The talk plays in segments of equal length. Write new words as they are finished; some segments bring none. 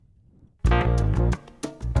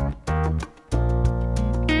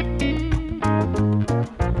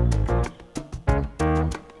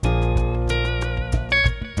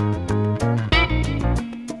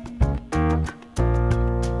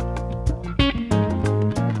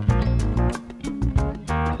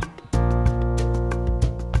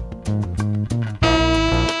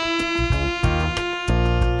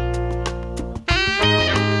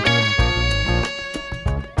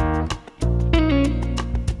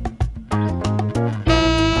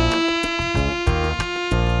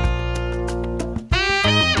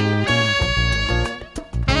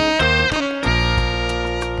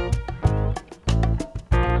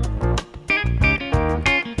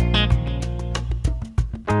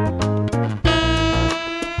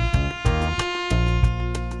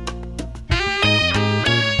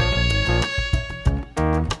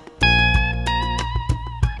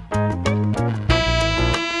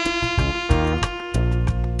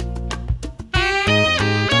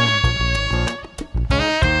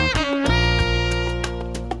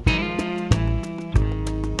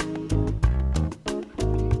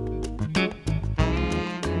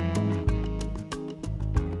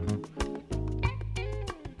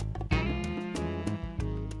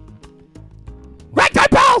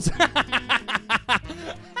balls!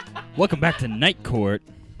 Welcome back to Night Court.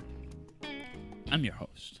 I'm your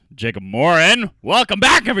host, Jacob Morin. Welcome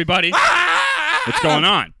back, everybody. What's going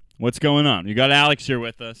on? What's going on? You got Alex here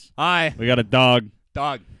with us. Hi. We got a dog.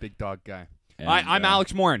 Big dog guy. And, I'm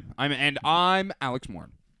Alex Morin. I'm Alex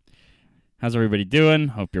Morin. How's everybody doing?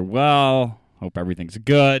 Hope you're well. Hope everything's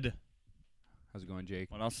good. How's it going, Jake?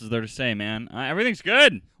 What else is there to say, man? Everything's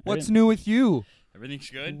good. What's new with you? Everything's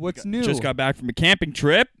good. What's new? Just got back from a camping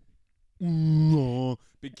trip.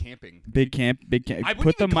 Big camping. Big camp. I wouldn't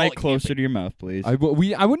Put the even call mic it closer camping. to your mouth, please. I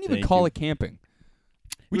wouldn't even Thank call you. it camping.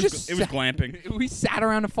 It was glamping. We sat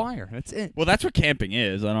around a fire. That's it. Well, that's what camping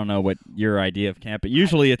is. I don't know what your idea of camping.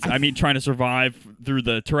 Usually, it's trying to survive through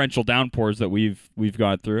the torrential downpours that we've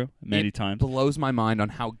gone through many times. Blows my mind on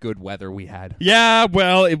how good weather we had. Yeah,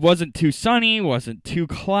 well, it wasn't too sunny, wasn't too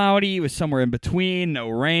cloudy. It was somewhere in between. No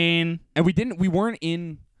rain. And we weren't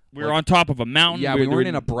in. We were on top of a mountain. Yeah, we weren't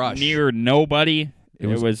in a brush. Near nobody. It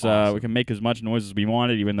was awesome. We can make as much noise as we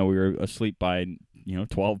wanted, even though we were asleep by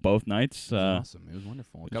 12 both nights. It was awesome. It was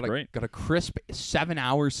wonderful. It was great. Got a crisp 7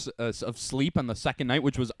 hours of sleep on the second night,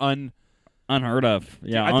 which was Unheard of.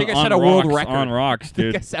 Yeah, I think I on set a rocks, world record. on rocks, I think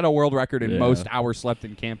I dude. set a world record in Yeah. most hours slept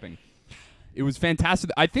in camping. It was fantastic.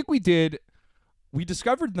 I think we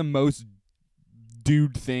discovered the most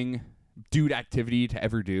dude activity to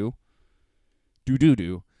ever do.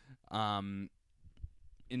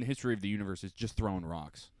 In the history of the universe is just throwing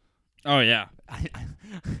rocks. Oh yeah, I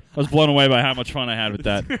was blown away by how much fun I had with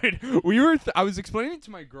that. Dude, I was explaining it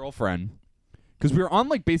to my girlfriend because we were on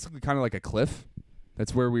basically kind of like a cliff.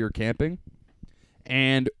 That's where we were camping,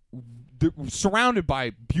 and surrounded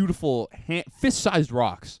by beautiful fist-sized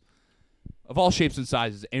rocks of all shapes and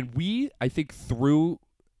sizes. And I think threw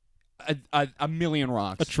a million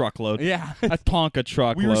rocks. A truckload. Yeah, A Tonka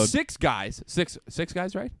truckload. we were six guys, six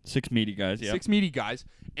guys, right? 6 meaty guys. Yeah, 6 meaty guys,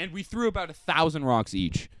 and we threw about 1,000 rocks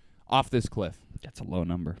each off this cliff. that's a low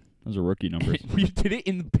number. Those are rookie numbers. We did it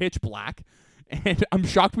in the pitch black, and I'm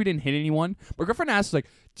shocked we didn't hit anyone. My girlfriend asked,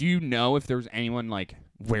 do you know if there was anyone,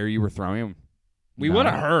 where you were throwing them? We No. would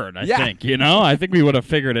have heard, I Yeah. think. I think we would have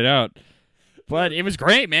figured it out. But it was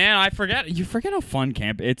great, man. You forget how fun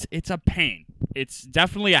camp. It's a pain. It's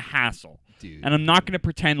definitely a hassle. Dude. And I'm not going to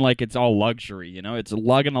pretend like it's all luxury, It's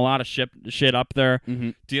lugging a lot of shit up there,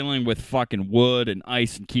 dealing with fucking wood and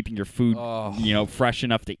ice and keeping your food, Oh. fresh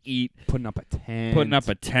enough to eat. Putting up a tent. Putting up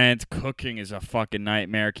a tent, cooking is a fucking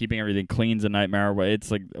nightmare. Keeping everything clean's a nightmare. It's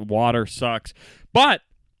like water sucks. But,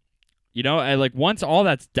 once all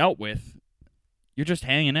that's dealt with, you're just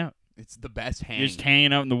hanging out. It's the best hang. You're just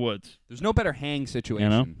hanging out in the woods. There's no better hang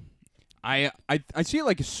situation. I see it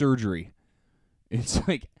like a surgery. It's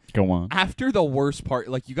like Go on. after the worst part,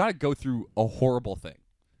 you got to go through a horrible thing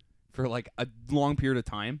for a long period of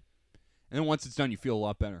time. And then once it's done, you feel a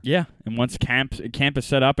lot better. Yeah, and once camp is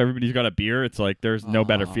set up, everybody's got a beer. It's like there's no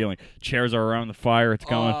better feeling. Chairs are around the fire. It's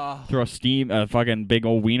going. Throw a fucking big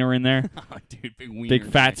old wiener in there. Dude, big wiener. Big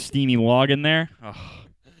fat steamy log in there. Oh,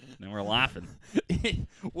 then we're laughing.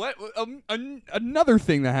 What? Another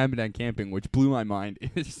thing that happened at camping, which blew my mind,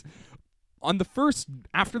 is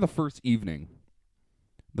after the first evening,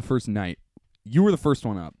 the first night, you were the first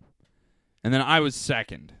one up, and then I was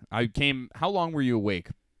second. How long were you awake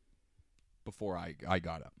before I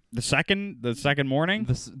got up? The second morning.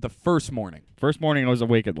 The first morning. First morning, I was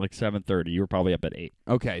awake at 7:30. You were probably up at 8.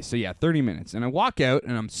 Okay, so yeah, 30 minutes. And I walk out,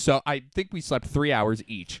 and I think we slept 3 hours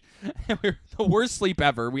each. We were the worst sleep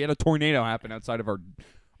ever. We had a tornado happen outside of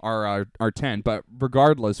our tent. But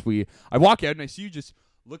regardless, I walk out, and I see you just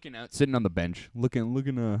looking out, sitting on the bench,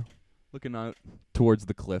 looking out towards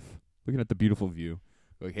the cliff, looking at the beautiful view.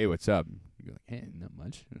 Like, hey, what's up? You're like, hey, not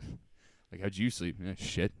much. How'd you sleep?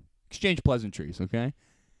 Shit. Exchange pleasantries, okay?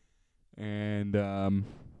 And you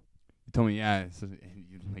told me, yeah,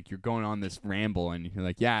 you're going on this ramble, and you're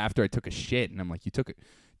like, yeah, after I took a shit, and I'm like, you took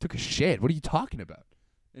a shit? What are you talking about?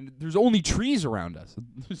 And there's only trees around us.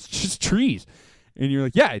 There's just trees, and you're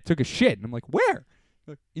like, yeah, I took a shit, and I'm like, where?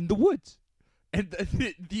 Like, in the woods. And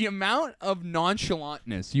the amount of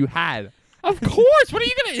nonchalantness you had. Of course. What are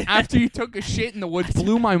you gonna? After you took a shit in the woods,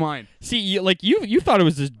 blew my mind. See, you thought it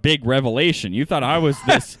was this big revelation. You thought I was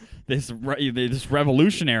this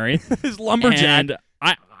revolutionary, This lumberjack. And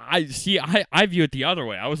I view it the other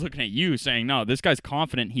way. I was looking at you saying, no, this guy's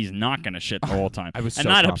confident he's not going to shit the whole time. I was and so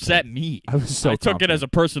that confident. upset me. I was so I took it confident. as a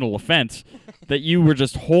personal offense that you were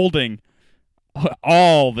just holding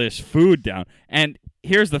all this food down. And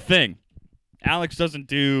here's the thing. Alex doesn't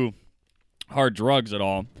do hard drugs at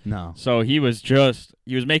all. No. So he was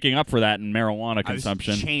making up for that in marijuana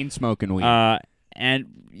consumption. I was chain smoking weed.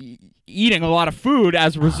 and eating a lot of food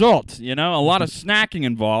as a result. A lot of snacking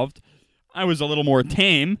involved. I was a little more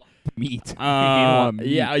tame. Meat.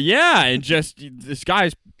 Yeah, and just this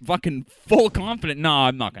guy's fucking full confident. No,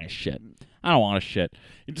 I'm not gonna shit. I don't want to shit.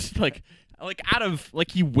 Just like out of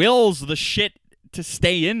he wills the shit to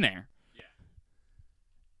stay in there. Yeah.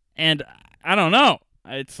 And I don't know.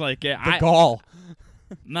 It's like the gall.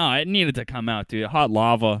 No, it needed to come out, dude. Hot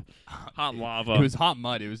lava. It was hot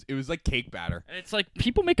mud. It was like cake batter. And it's like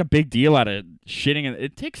people make a big deal out of shitting.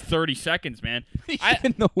 It takes 30 seconds, man.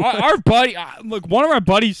 Our buddy, look, one of our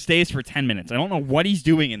buddies stays for 10 minutes. I don't know what he's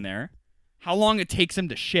doing in there. How long it takes him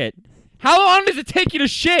to shit. How long does it take you to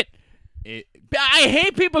shit? I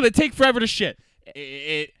hate people that take forever to shit.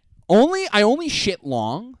 I only shit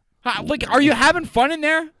long. Are you having fun in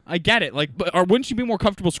there? I get it. Or wouldn't you be more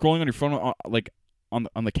comfortable scrolling on your phone,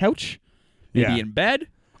 on the couch? Maybe in bed?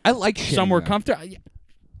 I like shitting. Somewhere comfortable.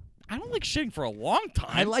 I don't like shitting for a long time.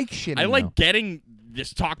 I like shitting. I like getting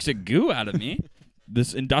this toxic goo out of me.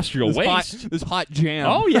 This industrial waste. This hot jam.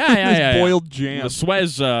 Oh, yeah. Boiled jam. The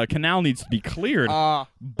Suez Canal needs to be cleared.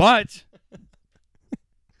 But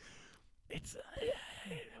it's...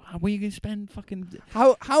 Where you gonna spend fucking...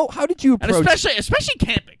 How did you approach... And especially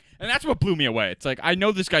camping. And that's what blew me away. It's like, I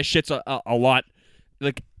know this guy shits a lot,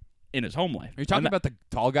 in his home life. Are you talking about the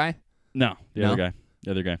tall guy? No, the other guy.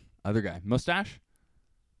 The other guy. Other guy. Mustache?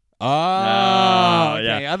 Oh,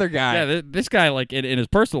 okay, yeah. Other guy. Yeah, this guy, in his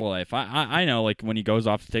personal life, I know, when he goes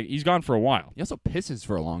off to take... He's gone for a while. He also pisses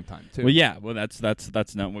for a long time, too. Well, yeah. Well, that's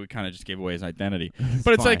not... We kind of just gave away his identity.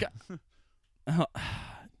 But it's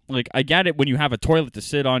I get it when you have a toilet to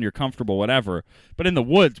sit on, you're comfortable, whatever. But in the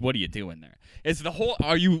woods, what are you doing there?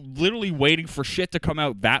 Are you literally waiting for shit to come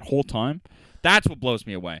out that whole time? That's what blows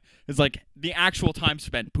me away. It's the actual time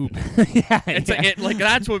spent pooping.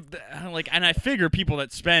 That's what, and I figure people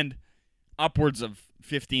that spend upwards of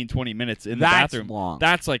 15, 20 minutes in the bathroom. Long.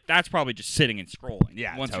 That's probably just sitting and scrolling.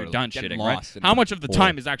 Yeah, once totally. you're done Getting shitting, lost right? How much of the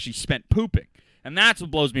time is actually spent pooping? And that's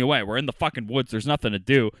what blows me away. We're in the fucking woods. There's nothing to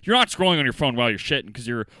do. You're not scrolling on your phone while you're shitting because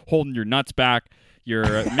you're holding your nuts back.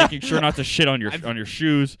 You're making sure not to shit on your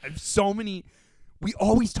shoes. I have so many. We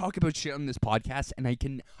always talk about shit on this podcast, and I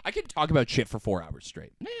can talk about shit for 4 hours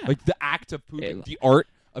straight. Yeah. The act of pooping, the art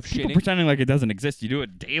of People shitting. Pretending like it doesn't exist. You do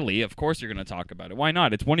it daily. Of course you're going to talk about it. Why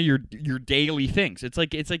not? It's one of your daily things. It's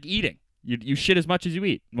like eating. You shit as much as you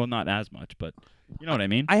eat. Well, not as much, but you know what I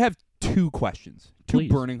mean. I have 2 questions. Please.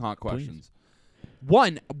 2 burning hot questions.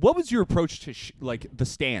 One, what was your approach to the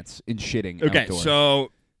stance in shitting? Okay, outdoors?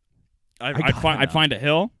 so I'd find a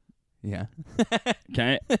hill. Yeah.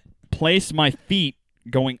 Okay. Place my feet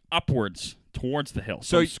going upwards towards the hill.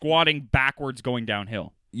 So I'm squatting backwards going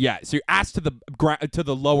downhill. Yeah. So your ass to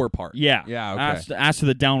the lower part. Yeah. Yeah. Okay. Ass to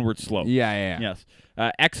the downward slope. Yeah. Yes.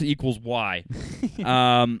 X equals Y.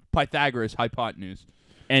 Pythagoras hypotenuse.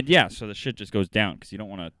 And yeah, so the shit just goes down because you don't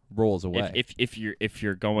want to rolls away. If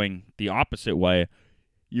you're going the opposite way,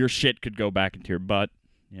 your shit could go back into your butt.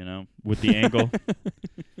 With the angle.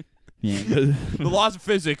 Yeah. The laws of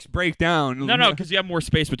physics break down. No, because you have more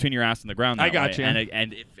space between your ass and the ground. That I got way. you.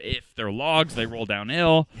 And if they're logs, they roll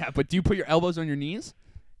downhill. Yeah, but do you put your elbows on your knees?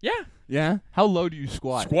 Yeah. Yeah. How low do you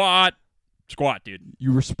squat? Squat, dude.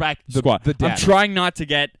 You respect the squat. The depth. I'm trying not to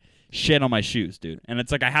get shit on my shoes, dude. And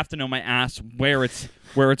it's I have to know my ass where it's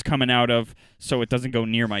coming out of, so it doesn't go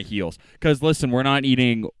near my heels. Because listen, we're not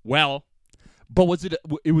eating well. But was it?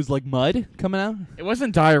 It was like mud coming out. It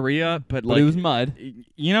wasn't diarrhea, but it was mud.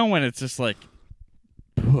 You know when it's just this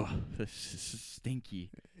is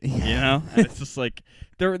stinky. Yeah. And it's just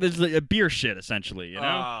there's a beer shit essentially.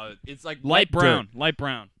 It's like light brown.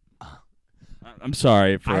 I'm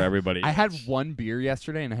sorry for everybody. I had one beer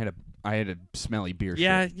yesterday, and I had a smelly beer.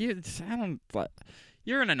 Yeah, shit.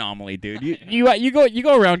 You're an anomaly, dude. You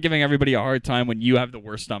go around giving everybody a hard time when you have the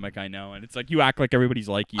worst stomach I know, and it's you act like everybody's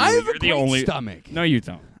like you. I have You're a great stomach. No, you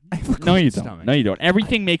don't. I have a great No, you don't. stomach. No, you don't.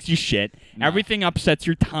 Everything makes you shit. No. Everything upsets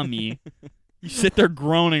your tummy. You sit there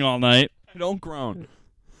groaning all night. I don't groan.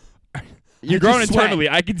 You're groaning internally.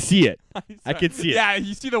 I can see it. I can see it. Yeah,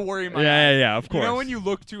 you see the worry in my eyes. Yeah, of course. You know when you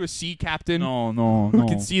look to a sea captain? No. Who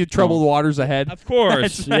can see the troubled waters ahead? Of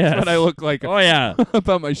course. That's what I look like. Oh, yeah.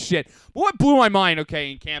 About my shit. But what blew my mind, in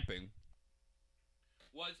camping,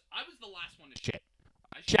 was I was the last one to shit.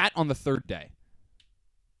 I shat on the third day.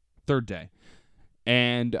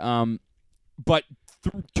 And, but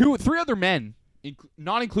 3 other men,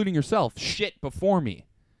 not including yourself, shit before me.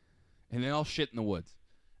 And they all shit in the woods.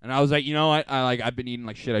 And I was like, you know what? I've been eating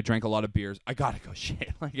like shit. I drank a lot of beers. I gotta go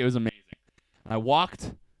shit. It was amazing. I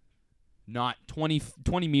walked not 20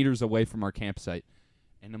 meters away from our campsite,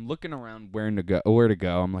 and I'm looking around where to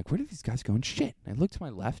go. I'm like, where did these guys go? And shit. And I look to my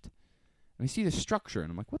left, and I see this structure,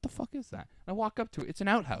 and I'm like, what the fuck is that? And I walk up to it. It's an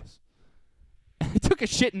outhouse. And I took a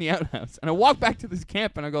shit in the outhouse, and I walk back to this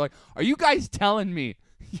camp, and I go like, are you guys telling me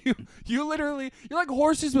you literally, you're like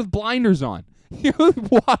horses with blinders on. You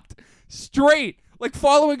walked straight, like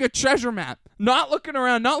following a treasure map, not looking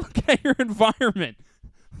around, not looking at your environment.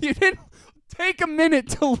 You didn't take a minute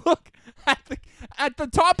to look at the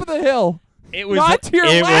top of the hill. It was not to your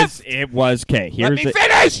left. It was okay. Let me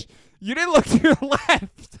finish. You didn't look to your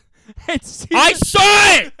left. And see I saw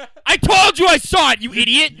it. I told you I saw it. You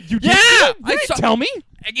idiot. You yeah. You didn't tell me.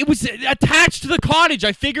 It was attached to the cottage.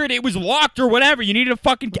 I figured it was locked or whatever. You needed a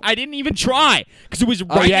fucking. I didn't even try because it was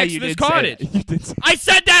right next to this cottage. You did say I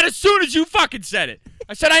said that as soon as you fucking said it.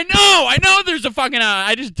 I said I know. There's a fucking.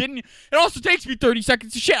 I just didn't. It also takes me 30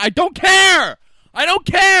 seconds to shit. I don't care.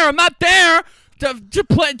 I'm not there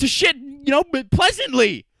to shit.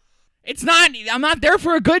 Pleasantly. It's not. I'm not there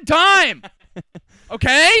for a good time.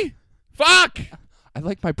 Okay. Fuck. I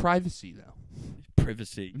like my privacy though.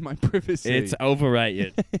 Privacy. My privacy. It's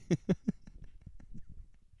overrated.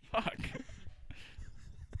 Fuck.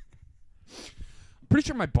 I'm pretty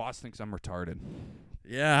sure my boss thinks I'm retarded.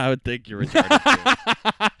 Yeah, I would think you're retarded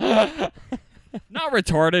too. Not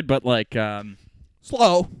retarded, but like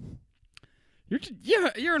slow.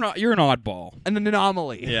 You're an oddball. An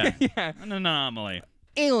anomaly. Yeah. Yeah. An anomaly.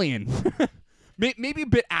 Alien. Maybe a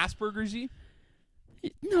bit Asperger's-y.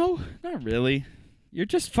 No, not really. You're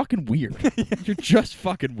just fucking weird. You're just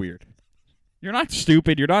fucking weird. You're not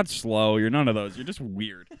stupid. You're not slow. You're none of those. You're just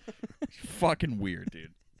weird. You're fucking weird,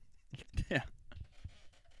 dude. Yeah.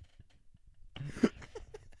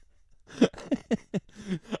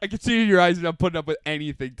 I can see in your eyes that I'm putting up with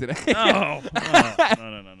anything today. No. No.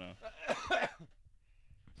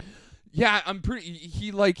 Yeah, I'm pretty.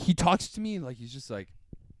 He talks to me like he's just like.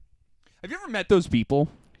 Have you ever met those people?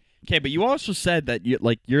 Okay, but you also said that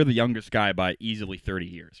you're the youngest guy by easily 30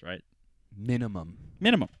 years, right? Minimum.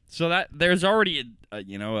 So that there's already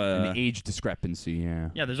an age discrepancy. Yeah.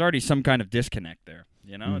 Yeah, there's already some kind of disconnect there.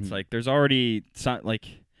 It's like there's already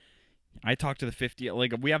I talk to the 50.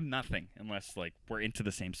 Like we have nothing unless like we're into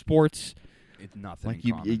the same sports. It's nothing. Like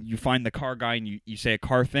you find the car guy and you say a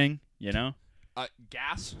car thing.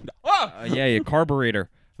 Gas. Yeah, your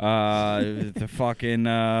carburetor. The fucking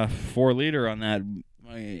 4-liter on that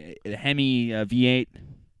Hemi V8.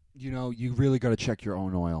 You really got to check your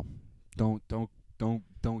own oil. Don't do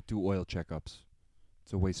oil checkups.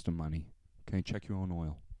 It's a waste of money. Okay, check your own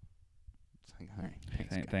oil. It's like, all right,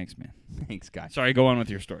 thanks, man. Thanks, guy. Sorry, go on with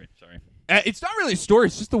your story. Sorry. It's not really a story.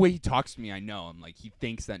 It's just the way he talks to me. I know. I'm like, he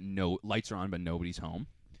thinks that no lights are on, but nobody's home.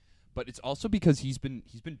 But it's also because he's been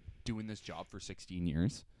doing this job for 16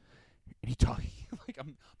 years. And he talk like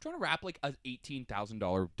I'm trying to wrap like a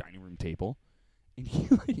 $18,000 dining room table, and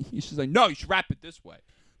he's just like, no, you should wrap it this way,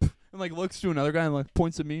 and like looks to another guy and like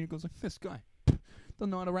points at me and goes like, this guy doesn't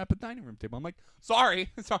know how to wrap a dining room table. I'm like, sorry,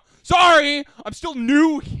 I'm still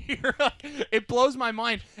new here. Like, it blows my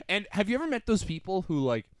mind. And have you ever met those people who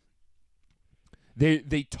like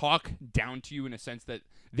they talk down to you in a sense that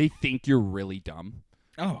they think you're really dumb?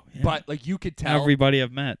 Oh, yeah. But like you could tell everybody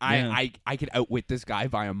I've met. Yeah. I could outwit this guy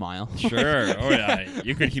by a mile. Sure. Oh yeah.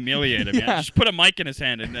 You could humiliate him. Yeah. Just put a mic in his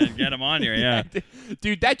hand and then get him on here. Yeah.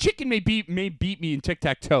 Dude, that chicken may beat me in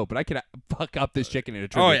tic-tac-toe, but I could fuck up this chicken in a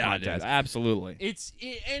trivia contest. Dude, absolutely.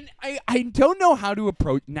 And I don't know how to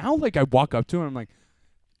approach now. Like I walk up to him, I'm like,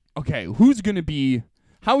 okay, what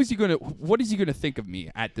is he gonna think of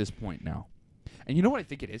me at this point now? And you know what I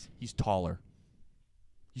think it is? He's taller.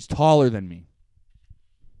 He's taller than me.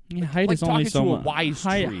 Yeah, height is only so much.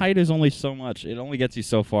 Height is only so much. It only gets you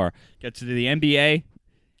so far. Gets you to the NBA,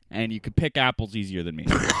 and you could pick apples easier than me.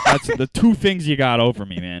 That's the two things you got over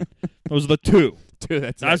me, man. Those are the two.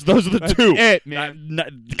 Dude, those are the two. It,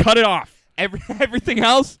 man. Cut it off. Everything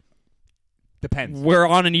else depends. We're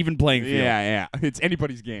on an even playing field. Yeah. It's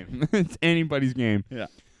anybody's game. It's anybody's game. Yeah.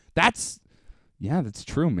 That's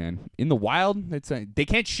true, man. In the wild, they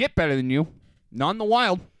can't shit better than you. Not in the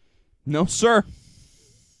wild. No, sir.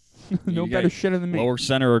 No better shitter than me. Lower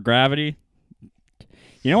center of gravity.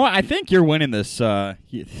 You know what? I think you're winning this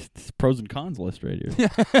pros and cons list right here.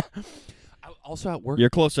 Also at work. You're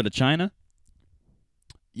closer to China?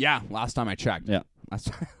 Yeah, last time I checked. Yeah.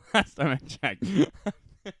 Last time I checked.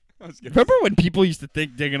 Remember when people used to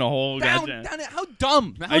think digging a hole? Down, how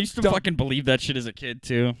dumb. I used to fucking believe that shit as a kid,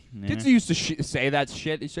 too. Yeah. Kids used to say that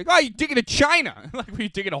shit. It's like, oh, you're digging a China. Like, were you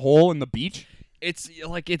digging a hole in the beach? It's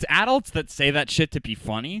like, it's adults that say that shit to be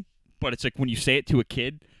funny, but it's like when you say it to a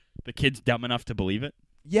kid, the kid's dumb enough to believe it.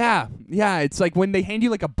 Yeah, yeah. It's like when they hand you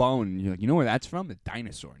like a bone, and you're like, you know where that's from? A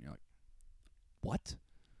dinosaur. And you're like, what?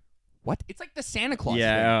 What? It's like the Santa Claus thing.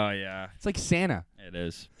 Yeah, oh yeah, It's like Santa. it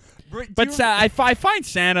is. Do But you- I find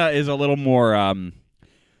Santa is a little more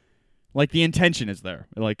like the intention is there.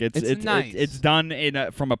 Like It's nice. it's done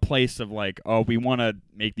from a place of like, oh, we want to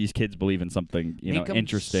make these kids believe in something, Make 'em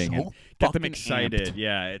interesting, so and get them fucking excited. amped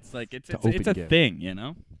Yeah, it's like it's to it's open a gift. thing, you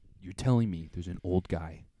know. You're telling me there's an old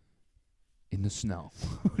guy in the snow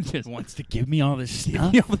who just Wants to give me all this give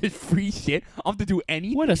stuff. me all this free shit? I'll have to do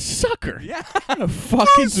any. What a sucker! Yeah. What a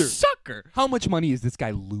fucking Loser. sucker! How much money is this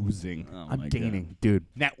guy losing? Oh I'm my gaining, dude.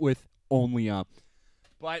 Net worth only up.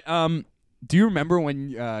 But do you remember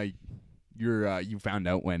when you found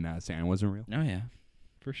out when Santa wasn't real? Oh yeah,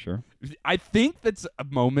 for sure. I think that's a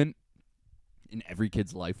moment in every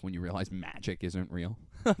kid's life when you realize magic isn't real.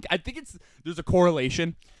 I think there's a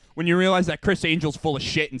correlation when you realize that Chris Angel's full of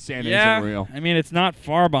shit and Santa isn't real. I mean, it's not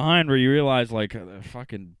far behind where you realize like the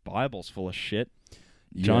fucking Bible's full of shit.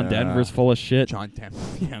 John Denver's full of shit. John Denver.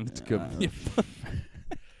 Yeah, that's good.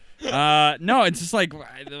 No, it's just like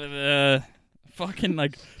fucking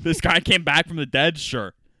like this guy came back from the dead.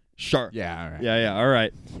 Sure. Yeah, all right. Yeah. All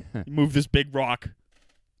right. Move this big rock.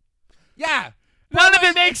 Yeah. None of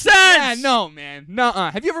it makes sense. Yeah, no, man.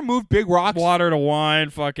 Nuh-uh. Have you ever moved big rocks? Water to wine.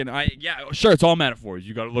 Fucking. Sure. It's all metaphors.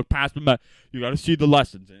 You got to look past the. You got to see the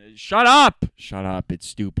lessons. Shut up. Shut up. It's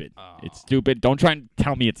stupid. Oh. It's stupid. Don't try and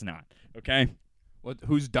tell me it's not. Okay.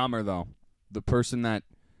 Who's dumber, though? The person that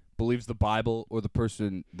believes the Bible or the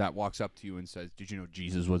person that walks up to you and says, did you know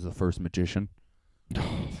Jesus was the first magician?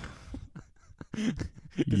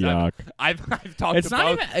 Yuck. I've talked It's to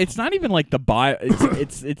not both. even. It's not even like the Bible.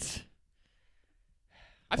 It's.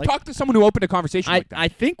 I've like- talked to someone who opened a conversation like that. I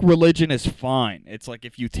think religion is fine. It's like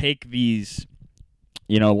if you take these,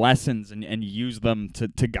 lessons and you use them to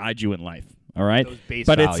guide you in life. All right. Those base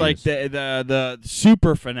But values. it's like the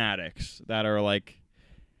super fanatics that are like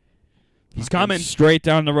He's coming. straight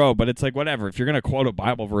down the road. But it's like whatever. If you're gonna quote a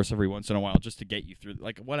Bible verse every once in a while just to get you through,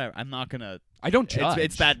 like whatever. I'm not gonna. I don't judge.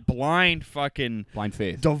 It's that blind fucking blind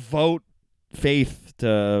faith. devote faith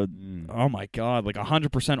to. Oh my God, like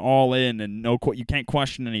 100% all in and you can't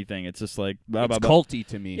question anything. It's just like blah, It's blah, blah. culty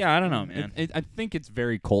to me. Yeah, I don't know, man. I think it's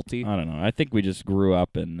very culty. I don't know. I think we just grew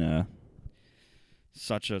up in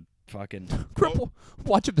such a fucking Cripple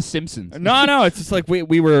watching The Simpsons. no. It's just like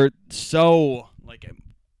we were so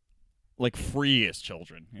like free as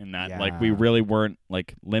children in that like we Yeah. really weren't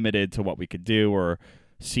like limited to what we could do or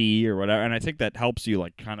see or whatever. And I think that helps you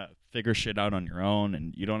like kind of figure shit out on your own,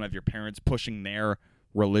 and you don't have your parents pushing their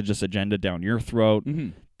religious agenda down your throat. Mm-hmm.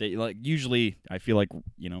 They like usually I feel like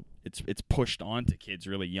it's pushed onto kids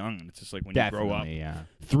really young, and it's just like when you grow up yeah.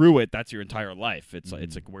 through it, that's your entire life. It's Mm-hmm.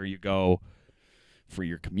 it's like where you go for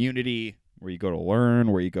your community, where you go to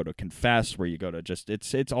learn, where you go to confess, where you go to just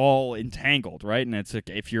it's all entangled, right? And it's like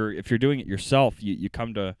if you're doing it yourself, you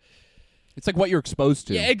come to It's like what you're exposed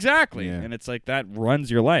to. yeah, exactly. Yeah. And it's like that runs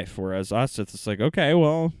your life. Whereas us, it's just like okay,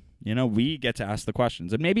 well, we get to ask the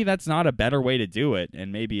questions, and maybe that's not a better way to do it,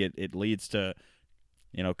 and maybe it leads to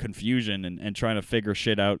confusion and trying to figure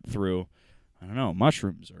shit out through. I don't know,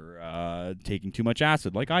 mushrooms or taking too much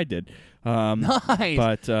acid like I did. Nice.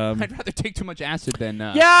 But I'd rather take too much acid than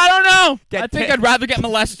yeah, I don't know. Get I think ta- I'd rather get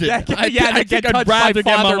molested. I I get think I'd touched by rather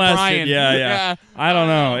get Father molested. Brian. Yeah. I don't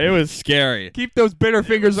know. It was scary. Keep those bitter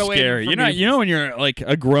fingers away. Scary. From You know when you're like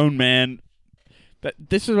a grown man.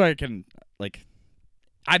 This is what I can like.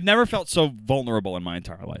 I've never felt so vulnerable in my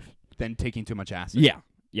entire life. Than taking too much acid.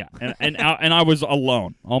 Yeah, and I was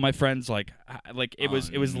alone. All my friends like it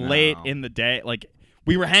was no. late in the day. Like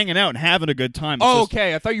we were hanging out and having a good time. It's Oh, just-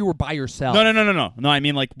 okay. I thought you were by yourself. No. No, I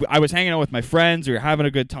mean, like, I was hanging out with my friends. We were having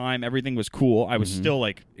a good time. Everything was cool. I was still,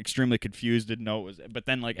 like, extremely confused. Didn't know it was... But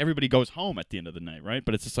then, like, everybody goes home at the end of the night, right?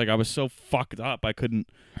 But it's just, like, I was so fucked up, I couldn't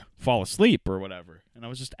fall asleep or whatever. And I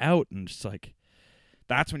was just out and just, like...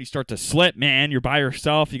 That's when you start to slip, man. You're by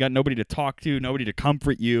yourself. You got nobody to talk to, nobody to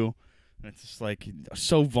comfort you. And it's just, like,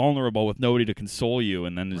 so vulnerable with nobody to console you.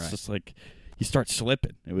 And then it's just, like... You start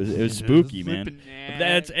slipping. It was spooky, man.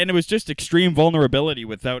 And it was just extreme vulnerability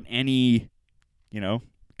without any,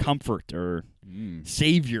 comfort or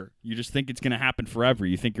savior. You just think it's gonna happen forever.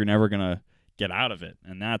 You think you're never gonna get out of it,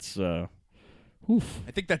 and that's oof.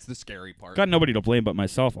 I think that's the scary part. Got nobody to blame but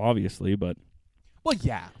myself, obviously. But Well,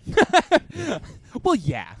 yeah. Well,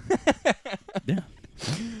 yeah. yeah,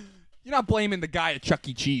 You're not blaming the guy at Chuck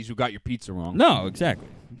E. Cheese who got your pizza wrong. no, exactly.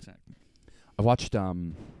 I watched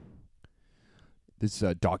this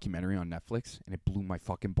documentary on Netflix, and it blew my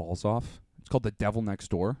fucking balls off. It's called The Devil Next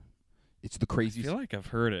Door. It's the I craziest. feel like I've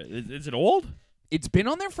heard it. Is it old? It's been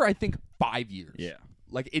on there for, I think, 5 years. Yeah.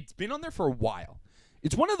 like it's been on there for a while.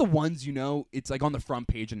 It's one of the ones, it's like on the front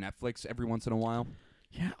page of Netflix every once in a while.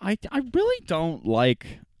 Yeah, I really don't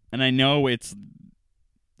like, and I know it's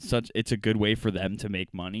a good way for them to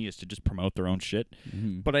make money is to just promote their own shit.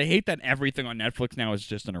 Mm-hmm. But I hate that everything on Netflix now is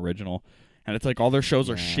just an original, and it's like all their shows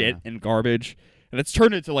are shit and garbage, and it's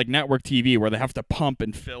turned into like network TV where they have to pump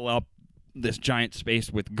and fill up this giant space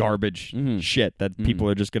with garbage shit that people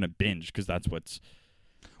are just gonna binge because that's what's.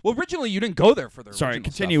 Well, originally you didn't go there for the. Sorry, original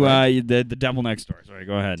continue. Stuff, right? The Devil Next Door. Sorry,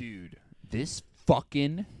 go ahead, dude. This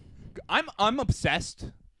fucking, I'm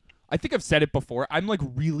obsessed. I think I've said it before. I'm like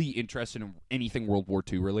really interested in anything World War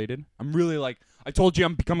II related. I'm really like, I told you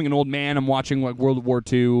I'm becoming an old man. I'm watching like World War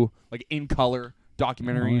II, like in color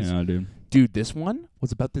documentaries. Oh, yeah, dude. Dude, this one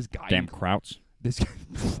was about this guy. Damn Krauts. This guy,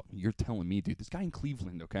 you're telling me, dude. This guy in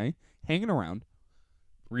Cleveland, okay, hanging around.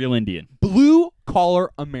 Real Indian. Blue collar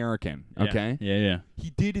American, okay. Yeah.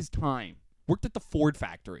 He did his time. Worked at the Ford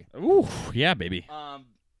factory. Ooh, yeah, baby.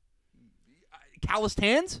 Calloused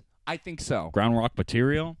hands? I think so. Ground rock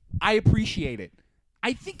material. I appreciate it.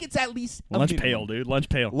 I think it's at least a Lunch minimum. pail, dude. Lunch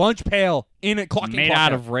pail. Lunch pail in a clock Made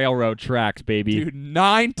out of railroad tracks, baby. Dude,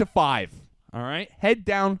 9 to 5. All right, head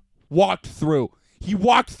down, walked through. He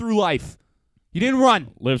walked through life. He didn't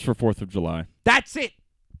run. Lives for 4th of July. That's it.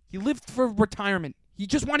 He lived for retirement. He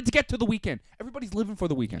just wanted to get to the weekend. Everybody's living for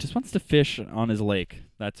the weekend. Just wants to fish on his lake.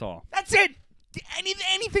 That's all. That's it.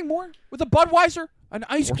 Anything more with a Budweiser, an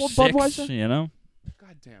ice cold Budweiser? You know.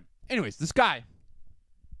 God damn. Anyways, this guy,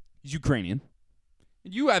 he's Ukrainian.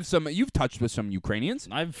 You've touched with some Ukrainians.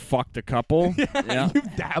 I've fucked a couple. Yeah.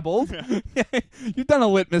 You've dabbled. You've done a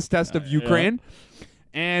litmus test of Ukraine.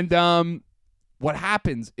 Yeah. And what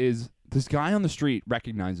happens is this guy on the street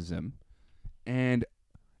recognizes him, and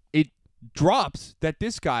it drops that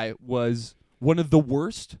this guy was one of the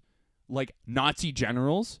worst, like, Nazi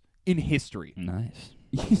generals in history. Nice.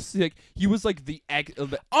 He was like the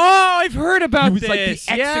I've heard about this. He was like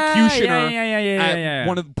the executioner at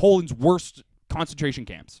one of Poland's worst concentration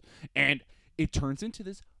camps. And it turns into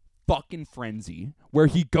this fucking frenzy where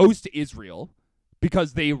he goes to Israel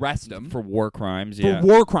because they arrest him for war crimes, and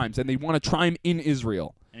they want to try him in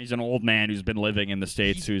Israel. And he's an old man who's been living in the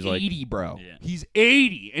States who's 80, like bro. Yeah. He's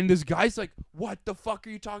 80. And this guy's like, what the fuck are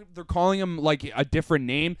you talking? They're calling him like a different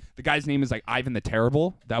name. The guy's name is like Ivan the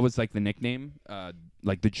Terrible. That was like the nickname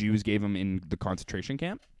like the Jews gave him in the concentration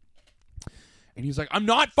camp. And he's like, I'm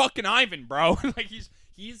not fucking Ivan, bro. Like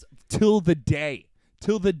he's till the day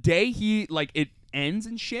he like it ends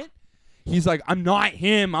and shit. He's like, I'm not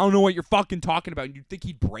him. I don't know what you're fucking talking about. And you'd think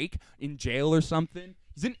he'd break in jail or something.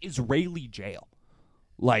 He's in Israeli jail.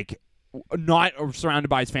 Like, not surrounded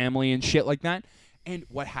by his family and shit like that. And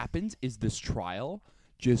what happens is this trial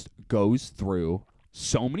just goes through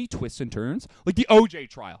so many twists and turns. Like the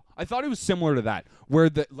OJ trial. I thought it was similar to that, where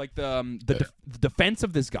the defense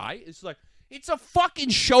of this guy is like, it's a fucking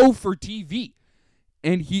show for TV.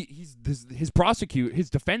 And his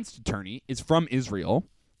defense attorney is from Israel,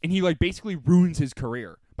 and he like basically ruins his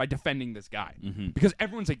career by defending this guy because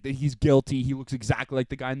everyone's like he's guilty. He looks exactly like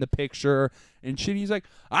the guy in the picture and shit. He's like,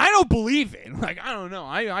 I don't believe it. Like, I don't know.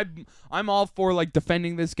 I'm all for like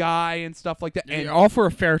defending this guy and stuff like that. And all for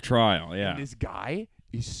a fair trial. Yeah. And this guy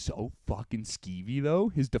is so fucking skeevy though.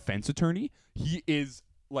 His defense attorney, he is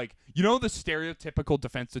like, the stereotypical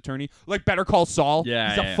defense attorney, like Better Call Saul.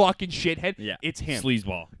 Yeah, he's a fucking shithead. Yeah, it's him.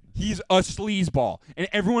 Sleazeball. He's a sleazeball, and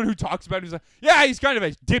everyone who talks about him is like, yeah, he's kind of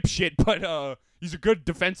a dipshit, but he's a good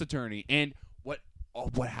defense attorney. And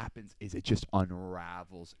what happens is it just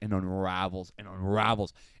unravels and unravels and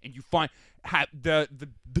unravels, and you find the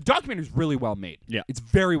documentary is really well made. Yeah, it's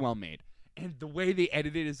very well made. And the way they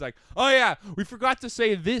edit it is like, oh yeah, we forgot to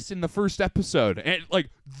say this in the first episode, and like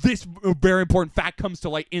this very important fact comes to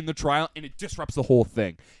light in the trial, and it disrupts the whole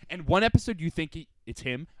thing. And one episode you think it's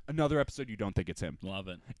him, another episode you don't think it's him. Love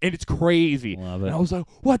it, and it's crazy. Love it. And I was like,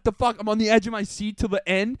 what the fuck? I'm on the edge of my seat till the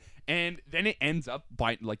end, and then it ends up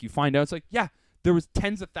by like you find out it's like, yeah, there was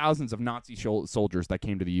tens of thousands of Nazi soldiers that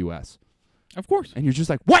came to the U.S. Of course, and you're just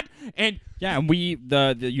like, what? And yeah, and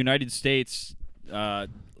the United States.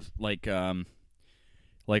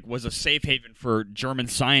 Was a safe haven for German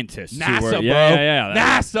scientists. NASA, bro. Yeah.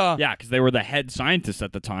 NASA. Yeah, because they were the head scientists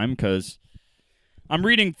at the time. Because I'm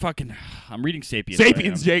reading *Sapiens*.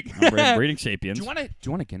 *Sapiens*, Jake. I'm reading *Sapiens*. Do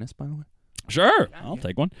you want a Guinness, by the way? Sure, I'll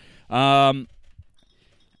take one.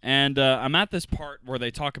 And I'm at this part where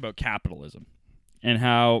they talk about capitalism and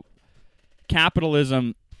how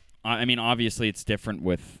capitalism. I mean, obviously, it's different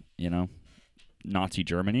with Nazi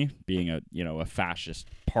Germany being a fascist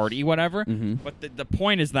party, whatever. Mm-hmm. But the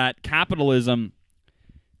point is that capitalism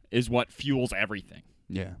is what fuels everything.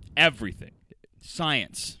 Yeah. Everything.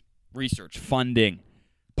 science, research, funding,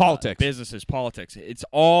 Politics. businesses, politics. It's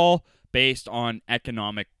all based on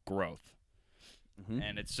economic growth. Mhm.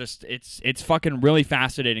 And it's just it's fucking really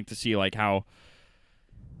fascinating to see like how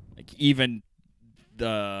like even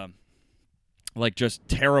the like just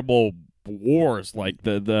terrible wars like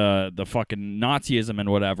the fucking Nazism and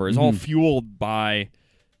whatever is all Mhm. fueled by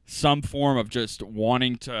some form of just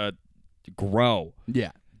wanting to grow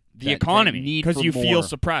Yeah. the That economy need because for you feel more.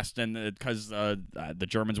 suppressed and because the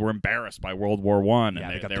Germans were embarrassed by World War One Yeah,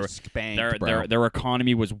 and they got they their were spanked, bro. their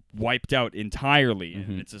economy was wiped out entirely, Mhm.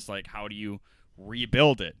 and it's just like, how do you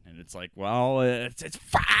rebuild it? And it's like, well,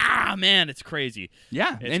 man, it's crazy.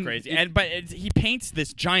 Yeah, It's crazy. But he paints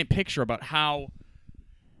this giant picture about how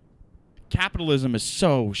capitalism is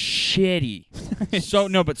so shitty. so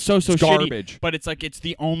it's garbage. shitty. But it's like it's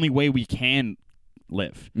the only way we can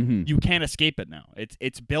live. Mhm. You can't escape it now.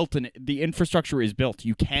 It's built and the infrastructure is built.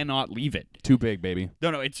 You cannot leave it. Too big, baby.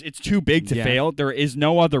 No, it's too big to Yeah. fail. There is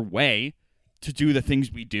no other way to do the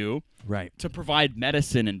things we do, Right. to provide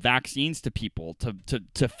medicine and vaccines to people,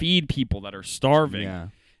 to feed people that are starving. Yeah.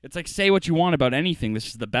 It's like, say what you want about anything. This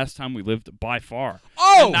is the best time we lived by far.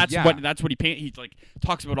 Oh, and that's yeah. what he paint. He like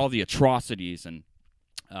talks about all the atrocities and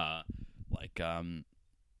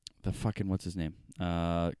the fucking what's his name?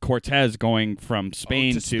 Cortez going from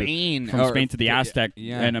Spain to Spain, from Spain to the Aztec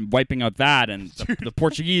yeah. and wiping out that, and the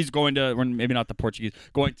Portuguese going to, or maybe not the Portuguese,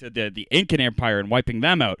 going to the Incan Empire and wiping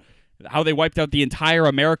them out. How they wiped out the entire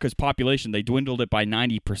America's population. They dwindled it by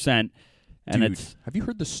 90%. And Dude, it's have you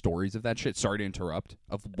heard the stories of that shit? Sorry to interrupt.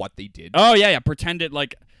 Of what they did. oh yeah, pretended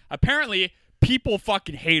like apparently people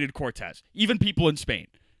fucking hated Cortez, even people in Spain.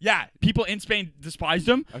 Yeah, people in Spain despised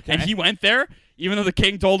him, Okay. and he went there, even though the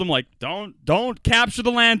king told him like, don't capture the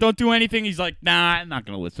land, don't do anything. He's like, nah, I'm not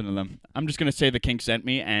gonna listen to them. I'm just gonna say the king sent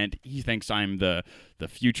me, and he thinks I'm the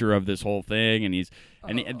future of this whole thing,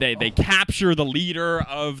 and they capture the leader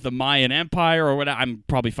of the Mayan Empire or whatever. I'm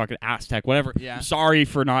probably fucking Aztec, whatever. Yeah. I'm sorry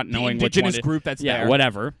for not knowing which indigenous one it- group that's yeah, there.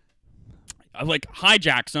 whatever. Like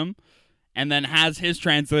hijacks him, and then has his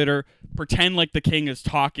translator pretend like the king is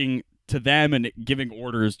talking to them and giving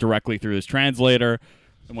orders directly through his translator.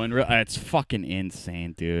 And when it's fucking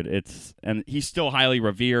insane, dude. And he's still highly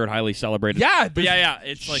revered, highly celebrated. Yeah, but yeah.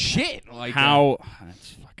 It's like shit. Like how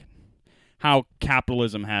it's fucking how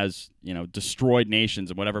capitalism has destroyed nations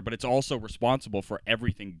and whatever, but it's also responsible for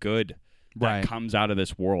everything good that Right. comes out of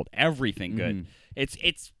this world. Everything good. Mhm.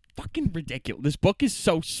 It's fucking ridiculous. This book is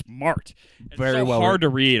so smart. It's Very so well hard to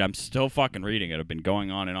read. I'm still fucking reading it. I've been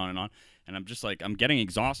going on and on and on. And I'm just like, I'm getting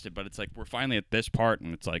exhausted, but it's like we're finally at this part,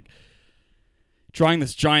 and it's like drawing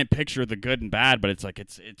this giant picture of the good and bad, but it's like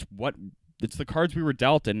it's the cards we were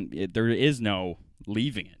dealt, and there is no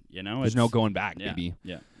leaving it. there's no going back, yeah, baby.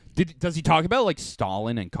 yeah. Does he talk about like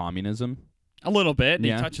Stalin and communism? A little bit. And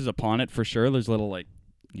Yeah. He touches upon it for sure. There's little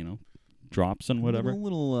drops and whatever.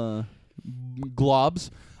 Little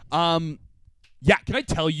globs. Yeah, can I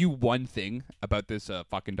tell you one thing about this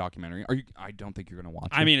fucking documentary? I don't think you're gonna watch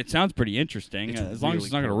it. I mean, it sounds pretty interesting. It's As long as really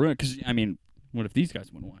it's not going to cool. ruin it. Because, I mean, what if these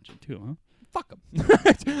guys want to watch it too, fuck him.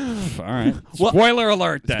 huh? All right. Well, Spoiler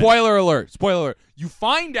alert, then. Spoiler alert. Spoiler alert. You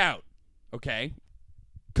find out, okay?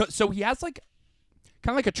 So he has like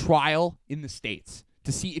kind of like a trial in the States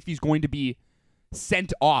to see if he's going to be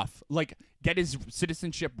sent off, like get his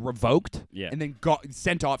citizenship revoked, Yeah. and then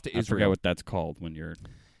sent off to I Israel. forget what that's called when you're.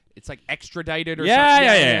 It's like extradited or Yeah,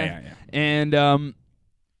 something. yeah. And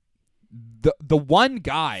the one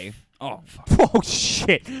guy. Oh, fuck. Oh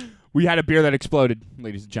shit! We had a beer that exploded,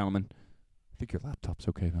 ladies and gentlemen. I think your laptop's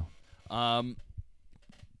okay though.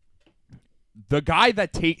 The guy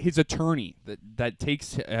that his attorney that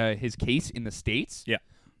takes his case in the States, Yeah.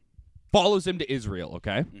 follows him to Israel.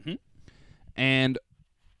 Okay, Mhm. and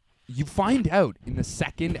you find out in the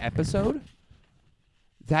second episode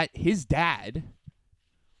that his dad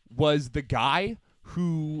was the guy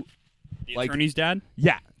who, The like, attorney's dad?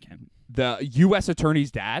 yeah, Okay. the U.S.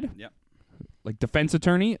 attorney's dad, Yep. like defense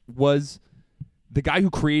attorney, was the guy who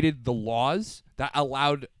created the laws that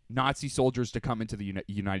allowed Nazi soldiers to come into the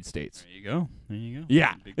United States. There you go. There you go.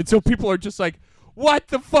 Yeah. Big And so people are just like, what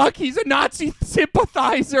the fuck? He's a Nazi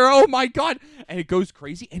sympathizer. Oh my God. And it goes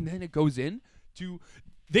crazy. And then it goes in to,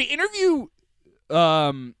 they interview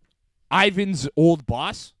Ivan's old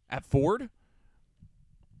boss at Ford.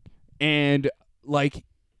 And like,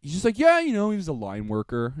 he's just like, yeah, he was a line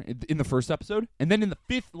worker in the first episode. And then in the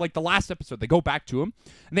fifth, like the last episode, they go back to him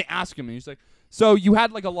and they ask him, and he's like, so you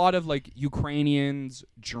had like a lot of like Ukrainians,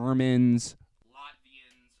 Germans,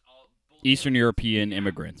 Eastern European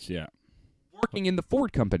immigrants, yeah. working in the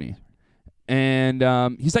Ford company. And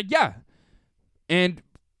he's like, yeah. And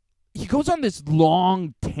he goes on this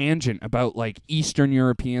long tangent about like Eastern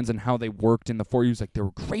Europeans and how they worked in the fort. He was like, they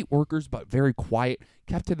were great workers, but very quiet,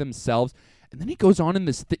 kept to themselves. And then he goes on in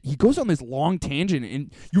this. He goes on this long tangent,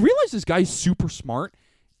 and you realize this guy's super smart,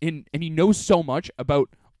 and he knows so much about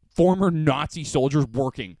former Nazi soldiers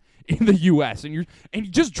working in the U.S. And he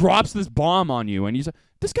just drops this bomb on you, and he's like,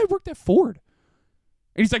 this guy worked at Ford.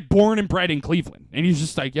 And he's like born and bred in Cleveland. And he's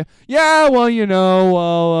just like, well,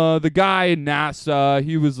 the guy in NASA,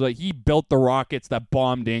 he was like, he built the rockets that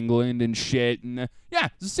bombed England and shit. And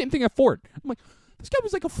it's the same thing at Ford. I'm like, this guy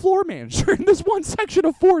was like a floor manager in this one section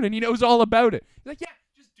of Ford, and he knows all about it. He's like,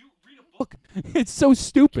 just read a book. It's so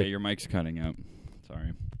stupid. Okay, your mic's cutting out.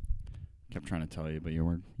 Sorry. Kept trying to tell you, but you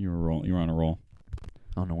were on a roll.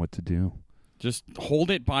 I don't know what to do. Just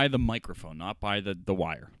hold it by the microphone, not by the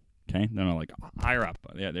wire. Okay? No, like higher up.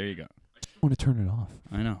 Yeah, there you go. I want to turn it off.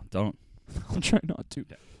 I know. Don't. I'll try not to.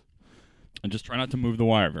 And just try not to move the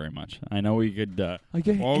wire very much. I know we could.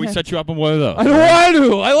 We yeah. set you up on one of those. I don't want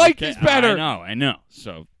to. I like this better. I know.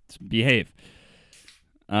 So behave.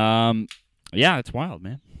 It's wild,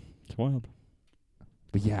 man. It's wild.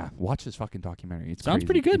 But yeah, watch this fucking documentary. It sounds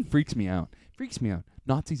pretty good. It freaks me out.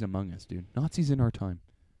 Nazis among us, dude. Nazis in our time.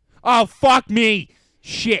 Oh, fuck me.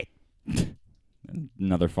 Shit.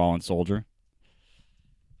 Another fallen soldier.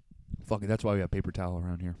 Fuck it. That's why we have paper towel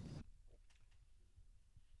around here.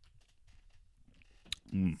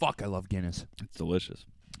 Fuck, I love Guinness. It's delicious.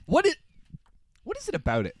 What is it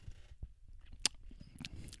about it?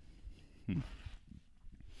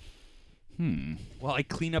 Well, I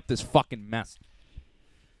clean up this fucking mess.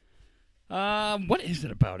 What is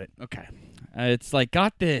it about it? Okay. It's like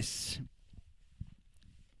got this.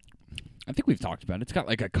 I think we've talked about it. It's got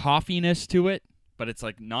like a coffeeness to it, but it's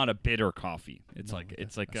like not a bitter coffee. It's like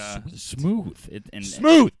smooth.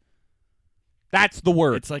 Smooth. That's the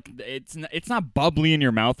word. It's like it's not bubbly in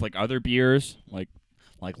your mouth like other beers, like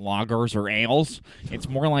lagers or ales. It's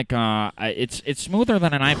more like it's smoother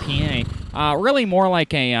than an IPA. Really more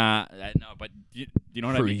like a no, but you know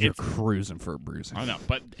what I mean? You're cruising for a bruising. I know,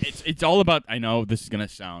 but it's all about. I know this is gonna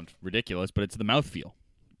sound ridiculous, but it's the mouthfeel.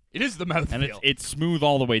 It is the mouthfeel, and it's smooth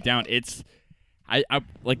all the way down. It's I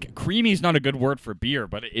like creamy is not a good word for beer,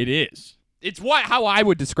 but it is. It's how I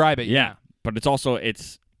would describe it. Yeah, but it's also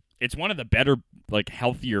it's one of the better like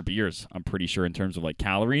healthier beers. I'm pretty sure in terms of like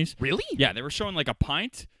calories. Really? Yeah, they were showing like a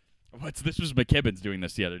pint. This was McKibben's doing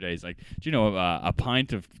this the other day. He's like, do you know a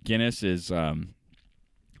pint of Guinness is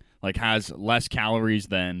like has less calories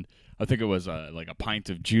than I think it was like a pint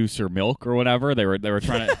of juice or milk or whatever. They were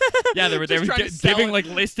trying to they were giving like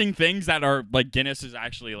listing things that are like Guinness is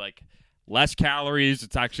actually like less calories.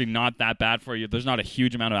 It's actually not that bad for you. There's not a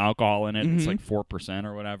huge amount of alcohol in it. Mm-hmm. It's like 4%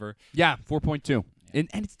 or whatever. Yeah, 4.2. And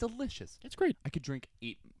it's delicious. It's great. I could drink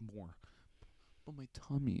 8 more. But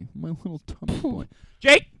my little tummy boy.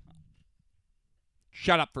 Jake!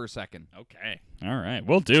 Shut up for a second. Okay. All right.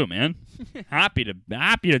 Will do, man. happy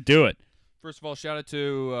to do it. First of all, shout out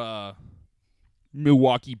to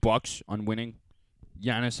Milwaukee Bucks on winning.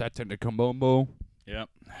 Giannis Antetokounmpo. Yep.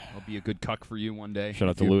 I'll be a good cuck for you one day. Shout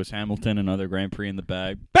out to Lewis Hamilton, another Grand Prix in the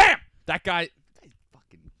bag. Bam! That guy's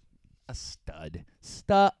fucking a stud.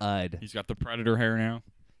 Stud. He's got the Predator hair now.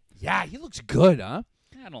 Yeah, he looks good, huh?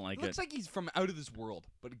 I don't like it. He looks like he's from out of this world,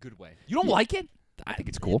 but a good way. You don't like it? I think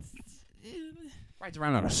it's cool. Rides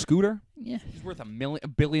around on a scooter. Yeah. He's worth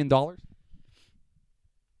 $1 billion. Did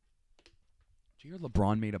you hear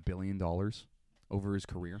LeBron made $1 billion over his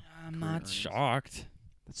career? I'm not shocked.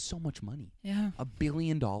 That's so much money. Yeah. $1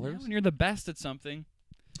 billion? Yeah, when you're the best at something.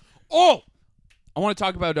 Oh! I want to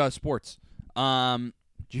talk about sports. Did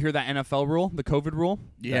you hear that NFL rule, the COVID rule?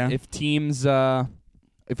 Yeah. That if teams,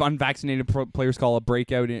 if unvaccinated players cause a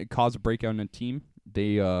breakout in a team,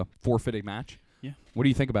 they forfeit a match. Yeah. What do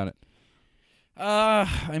you think about it?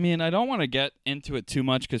 I mean, I don't want to get into it too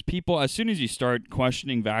much because people, as soon as you start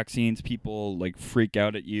questioning vaccines, people like freak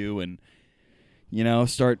out at you and,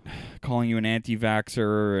 start calling you an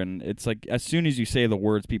anti-vaxxer. And it's like, as soon as you say the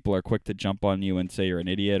words, people are quick to jump on you and say you're an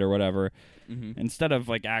idiot or whatever. Mm-hmm. Instead of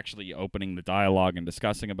like actually opening the dialogue and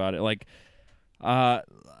discussing about it, like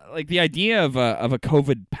the idea of a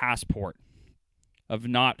COVID passport, of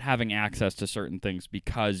not having access to certain things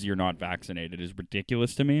because you're not vaccinated is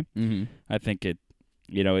ridiculous to me. Mm-hmm. I think it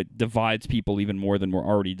divides people even more than we're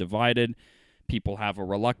already divided. People have a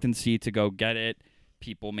reluctancy to go get it.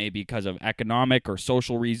 People maybe because of economic or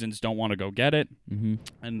social reasons don't want to go get it. Mm-hmm.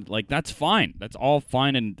 And like, that's fine. That's all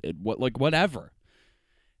fine. And whatever.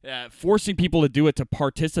 Forcing people to do it to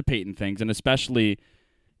participate in things. And especially,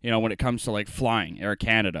 when it comes to like flying, Air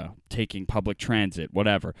Canada, taking public transit,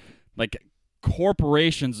 whatever. Like,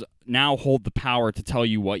 corporations now hold the power to tell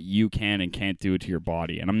you what you can and can't do to your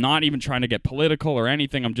body. And I'm not even trying to get political or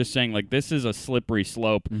anything. I'm just saying, like, this is a slippery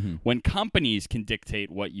slope when companies can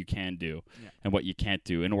dictate what you can do and what you can't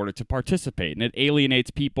do in order to participate. And it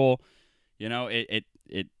alienates people. You know, it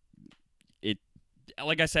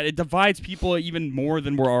like I said, it divides people even more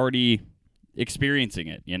than we're already experiencing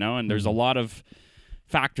it, you know? And there's a lot of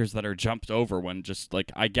factors that are jumped over when just,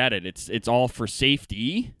 like, I get it. It's all for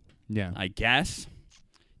safety. Yeah. I guess,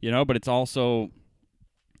 you know, but it's also,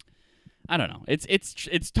 I don't know.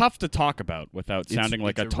 It's tough to talk about without sounding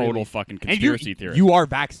like a total really, fucking conspiracy theorist. You are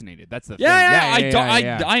vaccinated. That's the thing.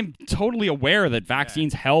 I'm totally aware that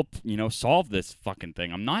vaccines help, you know, solve this fucking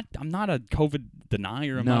thing. I'm not a COVID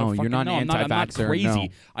denier. You're not an anti-vaxxer. I'm not crazy. No.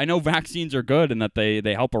 I know vaccines are good and that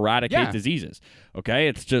they help eradicate diseases. Okay,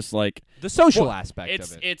 it's just like the social aspect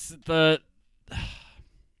of it.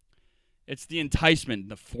 It's the enticement,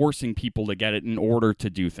 the forcing people to get it in order to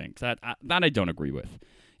do things. That I don't agree with.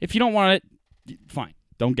 If you don't want it, fine,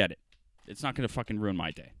 don't get it. It's not going to fucking ruin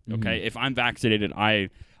my day. Okay, if I'm vaccinated, I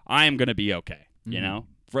am going to be okay. You know,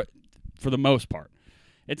 for the most part.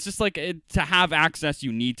 It's just like to have access,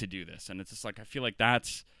 you need to do this, and it's just like I feel like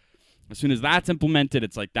that's as soon as that's implemented,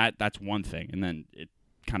 it's like that's one thing, and then it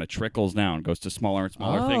kind of trickles down, goes to smaller and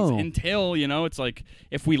smaller things until, you know, it's like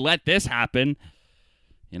if we let this happen.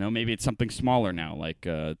 You know, maybe it's something smaller now, like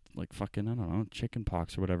fucking, I don't know, chicken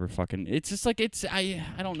pox or whatever. Fucking, it's just like I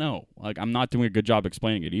don't know. Like, I'm not doing a good job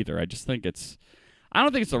explaining it either. I just think I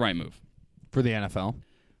don't think it's the right move for the NFL.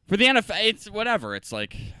 For the NFL, it's whatever. It's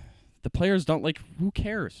like the players don't like. Who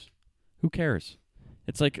cares? Who cares?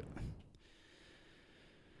 It's like,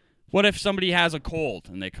 what if somebody has a cold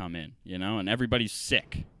and they come in, you know, and everybody's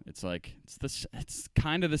sick? It's like it's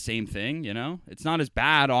kind of the same thing, you know? It's not as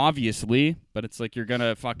bad, obviously, but it's like you're going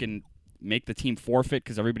to fucking make the team forfeit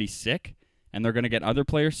because everybody's sick and they're going to get other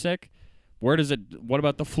players sick. What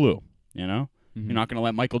about the flu, you know? You're not going to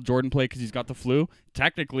let Michael Jordan play because he's got the flu?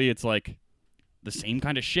 Technically, it's like the same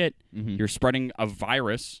kind of shit. You're spreading a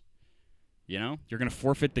virus, you know? You're going to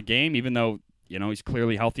forfeit the game even though, you know, he's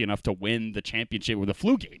clearly healthy enough to win the championship with a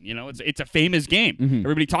flu game. You know, it's a famous game.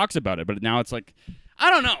 Everybody talks about it, but now it's like, I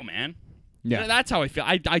don't know, man. Yeah, that's how I feel.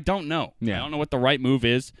 I don't know. Yeah. I don't know what the right move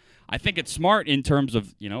is. I think it's smart in terms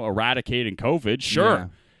of, you know, eradicating COVID. Sure,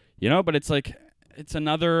 you know, but it's like it's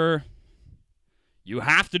another. You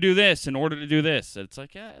have to do this in order to do this. It's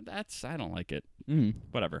like, yeah, I don't like it.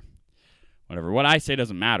 Whatever. What I say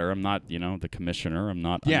doesn't matter. I'm not, you know, the commissioner. I'm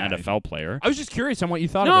not an NFL player. I was just curious on what you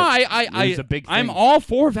thought of it. It's a big thing. I'm all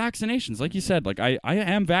for vaccinations. Like you said, like I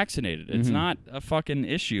am vaccinated. It's not a fucking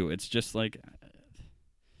issue. It's just like,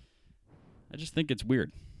 I just think it's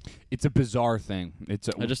weird. It's a bizarre thing.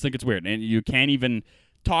 I just think it's weird. And you can't even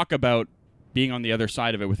talk about being on the other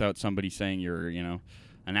side of it without somebody saying you're, you know,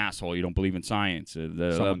 an asshole. You don't believe in science. You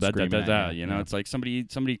know, it's like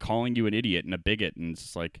somebody calling you an idiot and a bigot. And it's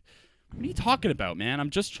just like, what are you talking about, man? I'm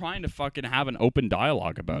just trying to fucking have an open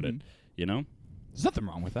dialogue about it, you know? There's nothing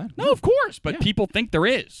wrong with that. No, of course, but people think there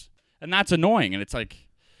is. And that's annoying, and it's like,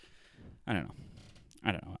 I don't know,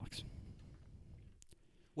 Alex.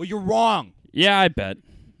 Well, you're wrong. Yeah, I bet.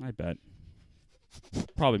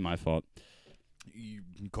 Probably my fault.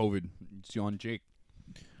 COVID. It's on Jake.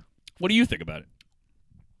 What do you think about it?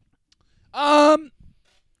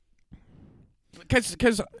 Because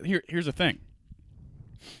here's the thing.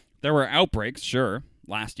 There were outbreaks, sure,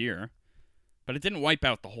 last year, but it didn't wipe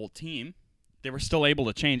out the whole team. They were still able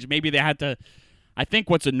to change. Maybe they had to. I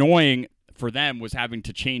think what's annoying for them was having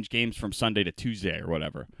to change games from Sunday to Tuesday or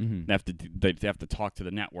whatever. They have to talk to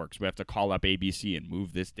the networks. We have to call up ABC and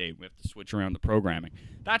move this day. We have to switch around the programming.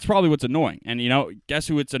 That's probably what's annoying. And, you know, guess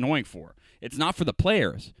who it's annoying for? It's not for the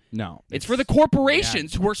players. No. It's for the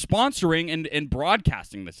corporations who are sponsoring and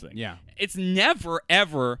broadcasting this thing. Yeah. It's never,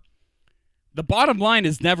 ever... The bottom line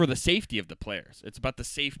is never the safety of the players. It's about the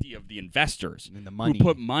safety of the investors and the money. Who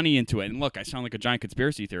put money into it. And look, I sound like a giant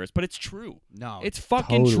conspiracy theorist, but it's true. No, it's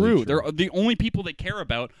fucking totally true. They're the only people they care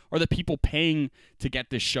about are the people paying to get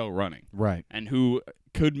this show running, right? And who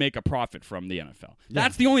could make a profit from the NFL. Yeah.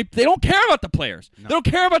 That's the only. They don't care about the players. No. They don't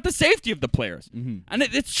care about the safety of the players. And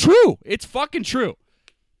it's true. It's fucking true.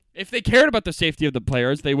 If they cared about the safety of the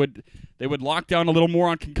players, they would lock down a little more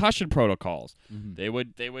on concussion protocols. They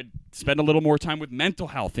would spend a little more time with mental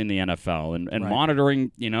health in the NFL and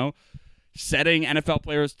monitoring, you know, setting NFL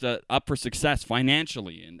players up for success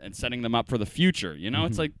financially and setting them up for the future. You know,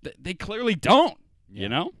 it's like they clearly don't. You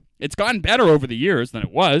know, it's gotten better over the years than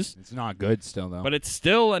it was. It's not good still though, but it's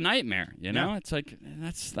still a nightmare. You know, it's like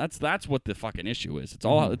that's what the fucking issue is. It's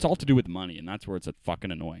all to do with money, and that's where it's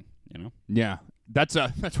fucking annoying. You know? Yeah. That's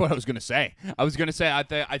what I was gonna say. I was gonna say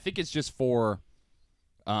I think it's just for,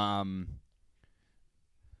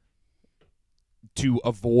 to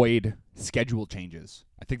avoid schedule changes.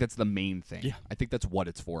 I think that's the main thing. Yeah. I think that's what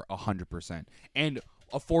it's for, 100%. And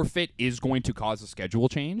a forfeit is going to cause a schedule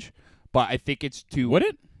change, but I think it's to. Would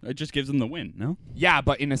it? It just gives them the win, no? Yeah,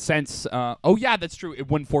 but in a sense, oh yeah, that's true. It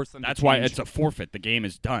wouldn't force them. That's to why change. it's a forfeit. The game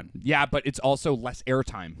is done. Yeah, but it's also less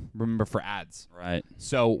airtime. Remember, for ads. Right.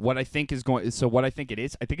 So what I think is going. So what I think it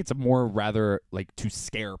is. I think it's a more rather like to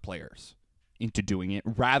scare players into doing it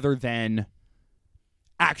rather than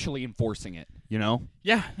actually enforcing it. You know.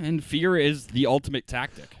 Yeah, and fear is the ultimate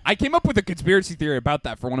tactic. I came up with a conspiracy theory about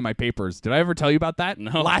that for one of my papers. Did I ever tell you about that?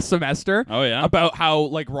 No. Last semester. Oh, yeah? About how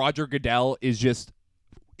like Roger Goodell is just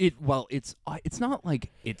it. Well, it's not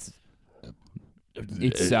like it's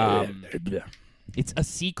a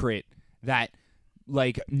secret that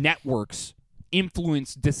like networks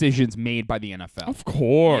influence decisions made by the NFL. Of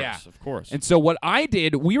course. Yeah. Of course. And so what I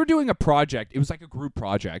did, we were doing a project. It was like a group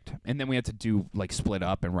project, and then we had to do like split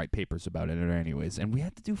up and write papers about it. Anyways, and we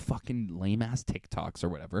had to do fucking lame ass TikToks or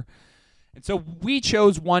whatever. And so we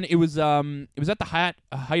chose one. It was at the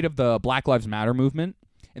height of the Black Lives Matter movement,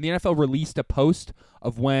 and the NFL released a post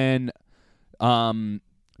of when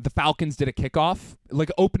the Falcons did a kickoff,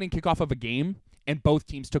 like opening kickoff of a game, and both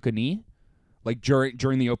teams took a knee, like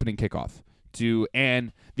during the opening kickoff.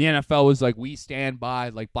 And the NFL was like, we stand by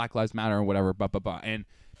like Black Lives Matter or whatever, blah, blah, blah. And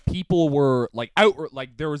people were like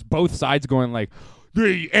like there was both sides going like,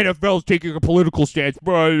 the NFL's taking a political stance,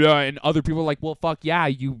 blah, blah, and other people were like, well, fuck yeah,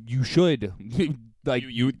 you should. Like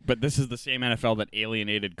but this is the same NFL that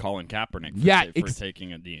alienated Colin Kaepernick for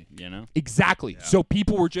taking a knee, you know? Exactly. Yeah. So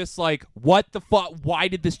people were just like, what the fuck? Why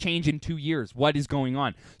did this change in 2 years? What is going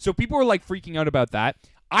on? So people were like freaking out about that.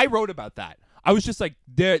 I wrote about that. I was just like,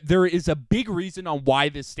 there is a big reason on why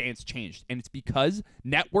this stance changed, and it's because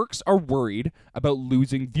networks are worried about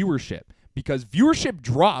losing viewership, because viewership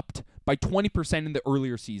dropped by 20% in the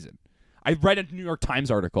earlier season. I read a New York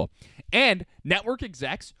Times article, and network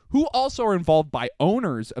execs who also are involved by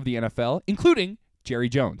owners of the NFL, including Jerry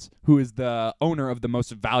Jones, who is the owner of the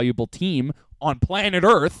most valuable team on planet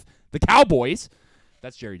Earth, the Cowboys.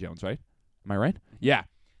 That's Jerry Jones, right? Am I right? Yeah.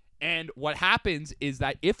 And what happens is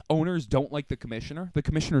that if owners don't like the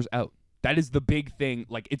commissioner's out. That is the big thing.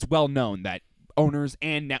 Like, it's well known that owners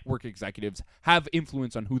and network executives have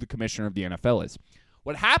influence on who the commissioner of the NFL is.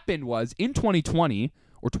 What happened was in 2020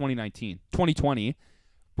 or 2020,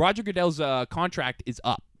 Roger Goodell's contract is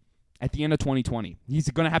up at the end of 2020.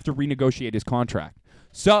 He's going to have to renegotiate his contract.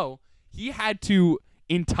 So he had to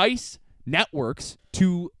entice networks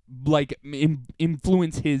to like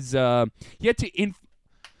influence his. He had to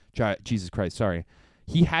Jesus Christ, sorry.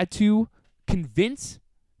 He had to convince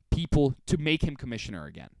people to make him commissioner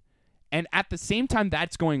again. And at the same time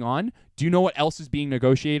that's going on, do you know what else is being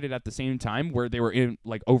negotiated at the same time where they were in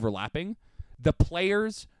like overlapping? The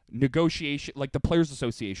players negotiation, like the Players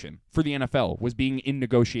Association for the NFL was being in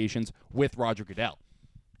negotiations with Roger Goodell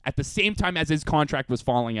at the same time as his contract was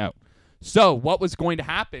falling out. So what was going to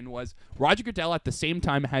happen was Roger Goodell at the same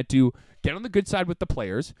time had to get on the good side with the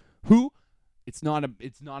players who it's not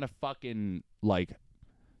a fucking like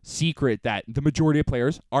secret that the majority of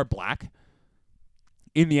players are black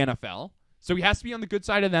in the NFL. So he has to be on the good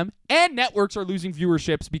side of them, and networks are losing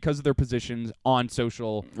viewerships because of their positions on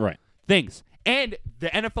social things. And the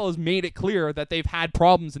NFL has made it clear that they've had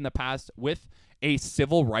problems in the past with a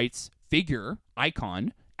civil rights figure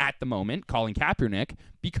icon at the moment, Colin Kaepernick,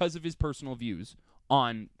 because of his personal views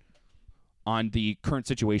on the current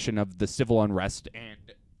situation of the civil unrest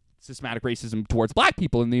and systematic racism towards black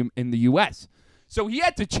people in the U.S. So he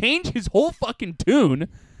had to change his whole fucking tune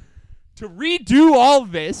to redo all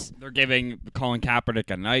this. They're giving Colin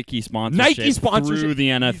Kaepernick a Nike sponsorship through the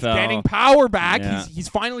NFL. He's getting power back. Yeah. He's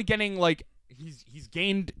finally getting like he's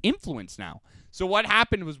gained influence now. So what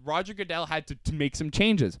happened was Roger Goodell had to make some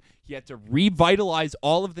changes. He had to revitalize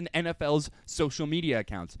all of the NFL's social media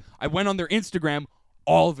accounts. I went on their Instagram.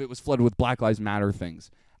 All of it was flooded with Black Lives Matter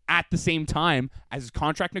things. At the same time as his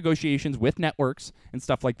contract negotiations with networks and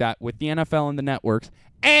stuff like that, with the NFL and the networks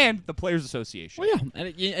and the Players Association. Well, yeah,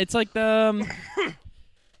 and it's like the.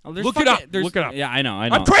 Look it up. Look it up. Yeah, I know.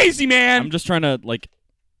 I'm crazy, man. I'm just trying to like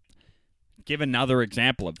give another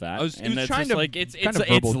example of that.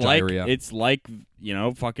 It's like you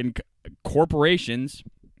know, fucking corporations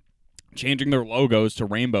changing their logos to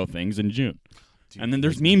rainbow things in June. Dude, and then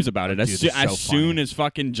there's memes about it. As soon as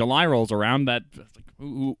fucking July rolls around, that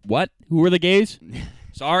what? Who are the gays?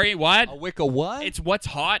 Sorry, what? A Wicca what? It's what's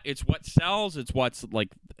hot. It's what sells. It's what's like.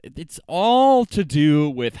 It's all to do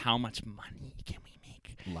with how much money can we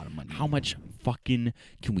make. A lot of money. How much fucking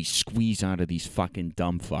can we squeeze out of these fucking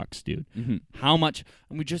dumb fucks, dude? Mm-hmm. How much?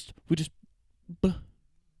 And we just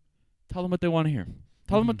tell them what they want to hear.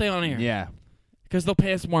 Tell them what they want to hear. Yeah. Because they'll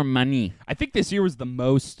pay us more money. I think this year was the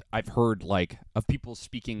most I've heard, like, of people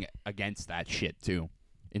speaking against that shit, too.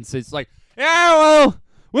 And so it's like, yeah, well,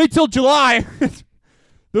 wait till July.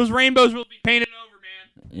 Those rainbows will be painted over,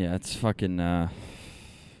 man. Yeah, it's fucking, I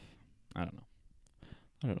don't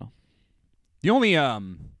know. The only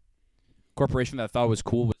corporation that I thought was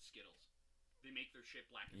cool was Skittles. They make their shit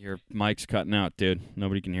black. Your mic's cutting out, dude.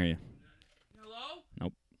 Nobody can hear you. Hello?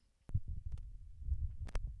 Nope.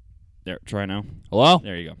 There, try now. Hello?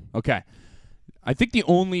 There you go. Okay. I think the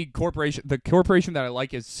corporation that I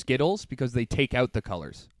like is Skittles because they take out the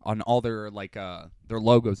colors on all their their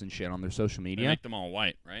logos and shit on their social They media. make them all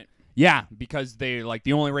white, right? Yeah, because they like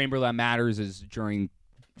the only rainbow that matters is during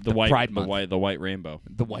The white, Pride the Month. the white rainbow.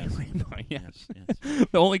 the white rainbow. Yes. Yes.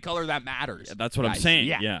 The only color that matters. Yeah, that's what I'm guys. saying.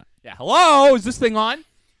 Yeah. Yeah. Yeah. Hello, is this thing on?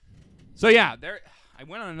 So yeah, I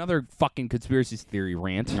went on another fucking conspiracy theory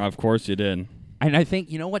rant. Of course you did. And I think,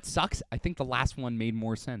 you know what sucks? I think the last one made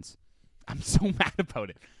more sense. I'm so mad about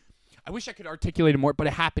it. I wish I could articulate it more, but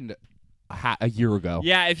it happened a year ago.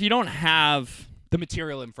 Yeah, if you don't have The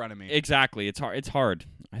material in front of me. exactly, it's hard.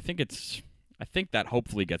 I think that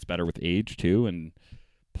hopefully gets better with age too, and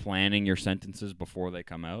planning your sentences before they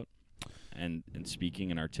come out, and speaking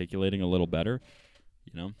and articulating a little better.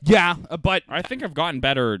 You know, Yeah, but I think I've gotten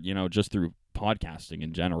better. You know, just through podcasting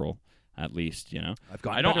in general. At least, you know, I've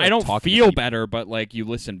gotten I don't better at talking to feel people. better, but like you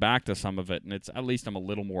listen back to some of it, and it's at least I'm a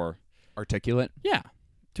little more. Articulate. Yeah,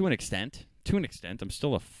 to an extent. I'm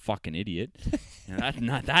still a fucking idiot. And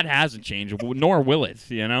that hasn't changed, nor will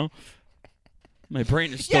it. You know, my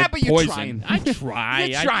brain is still Yeah, but you're poisoned. trying. I try.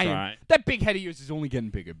 You're I trying. try. That big head of yours is only getting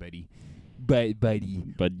bigger, buddy. Buddy.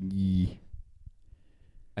 But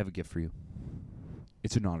I have a gift for you.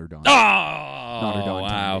 It's an Otter Dawn. oh, Notre Dame time,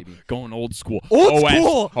 wow, baby. going old school. Old OS,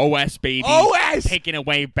 school. OS baby. OS! Taking it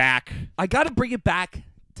way back. I got to bring it back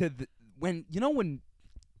to when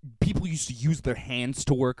people used to use their hands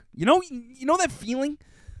to work. You know that feeling?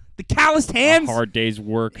 The calloused hands? A hard day's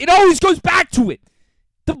work. It always goes back to it.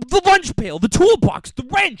 The lunch pail, the toolbox, the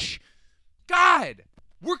wrench. God,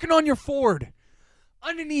 working on your Ford.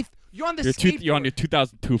 Underneath, you're on the skateboard. You're on your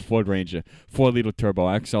 2002 Ford Ranger, 4-liter turbo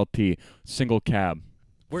XLT, single cab,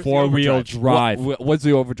 Where's the 4-wheel overdrive? drive. What's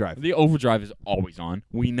the overdrive? The overdrive is always on.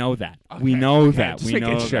 We know that. Okay, We know okay, that. just We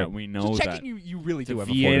making know sure. that. We know Just that. checking you really It's do a have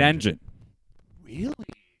a Ford V8 engine. Really?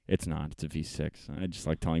 It's not. It's a V6. I just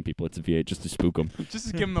like telling people it's a V8 just to spook them. Just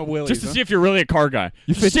to give him a willy. Just to see if you're really a car guy.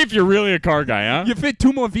 You Just to see if you're really a car guy, huh? You fit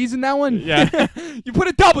 2 more V's in that one? Yeah. You put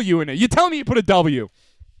a W in it. You tell me you put a W.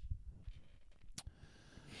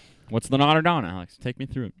 What's the Notre Dame, Alex? Take me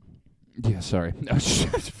through it. Yeah, sorry.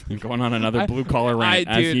 You're going on another blue collar rant,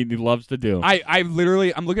 as dude, he loves to do. I'm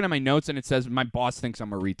looking at my notes and it says my boss thinks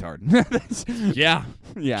I'm a retard. yeah.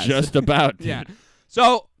 Yeah. Just about. Yeah.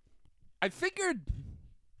 So I figured,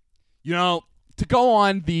 to go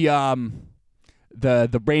on the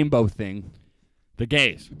rainbow thing, The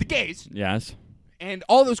gays. the gays, Yes. and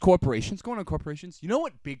all those corporations, going on corporations. You know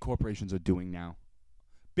what big corporations are doing now?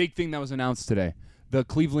 Big thing that was announced today. The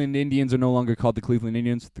Cleveland Indians are no longer called the Cleveland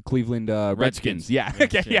Indians. The Cleveland Redskins. Yeah. Yes,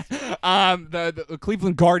 Okay. yes. Yeah. The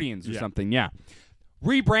Cleveland Guardians or Yeah. something. Yeah.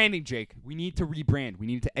 Rebranding, Jake. We need to rebrand. We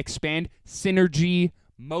need to expand synergy,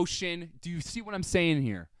 motion. Do you see what I'm saying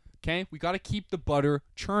here? Okay. We got to keep the butter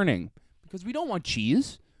churning because we don't want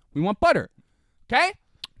cheese. We want butter. Okay.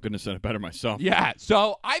 Couldn't have said it better myself. Yeah.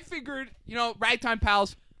 So I figured, Ragtime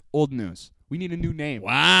Pals, old news. We need a new name.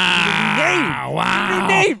 Wow. New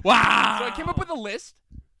name. Wow. So I came up with a list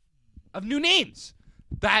of new names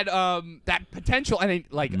that potential, and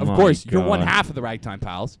of My course you're one God. half of the Ragtime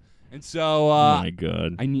Pals, and so My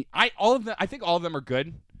God. all of them. I think all of them are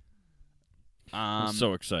good. I'm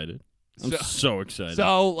so excited. I'm so- so excited. so,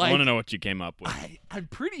 I like- want to know what you came up with. I'm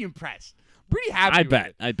pretty impressed. Pretty happy. I with bet.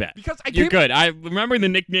 it. I bet. Because I You're came- good. I remember the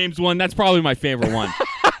nicknames one. That's probably my favorite one.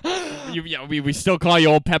 We still call you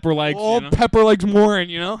Old Pepper Legs. Old Pepper Legs Warren.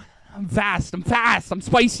 I'm fast. I'm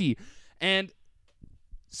spicy, and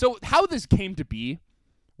so how this came to be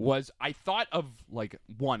was I thought of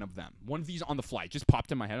one of them. One of these on the fly just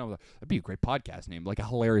popped in my head. I was like, that'd be a great podcast name, like a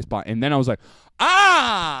hilarious and then I was like,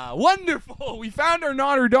 wonderful. We found our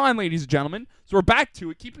Notre Dame, ladies and gentlemen. So we're back to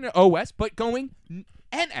it, keeping it OS, but going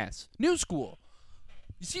NS, New School.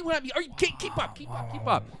 You see what I mean? Keep up.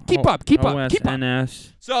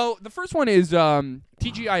 OSNS. So the first one is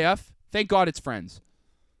TGIF. Thank God it's friends.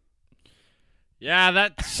 Yeah,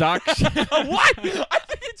 that sucks. What? I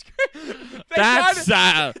think it's great. That's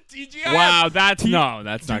TGIF. wow. That's no.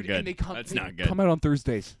 That's not Dude, good. and they come, That's they not good. come out on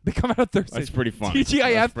Thursdays. They come out on Thursdays. That's pretty funny.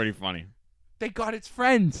 TGIF. That's pretty funny. Thank God it's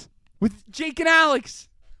friends with Jake and Alex.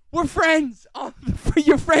 We're friends. Oh,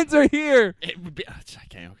 your friends are here. It would be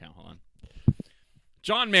okay. Hold on.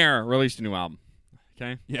 John Mayer released a new album.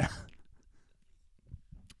 Okay. Yeah.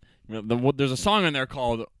 There's a song on there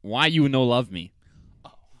called "Why You No Love Me."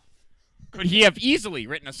 Oh. Could he have easily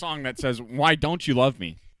written a song that says "Why Don't You Love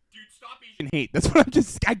Me"? Dude, stop Asian hate. That's what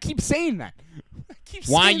I keep saying that.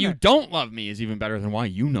 Why You Don't Love Me is even better than Why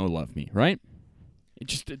You No Love Me, right? It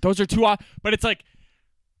just those are two, but it's like,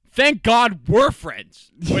 thank God we're friends.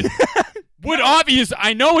 Would obvious?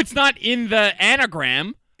 I know it's not in the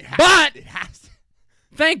anagram, but it has to.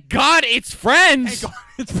 Thank God it's friends. Thank God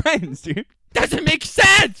it's friends, dude. Doesn't make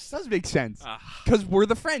sense. Does make sense. Because we're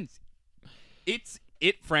the friends. It's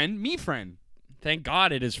it friend, me friend. Thank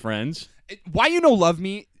God it is friends. Why You No Love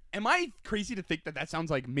Me? Am I crazy to think that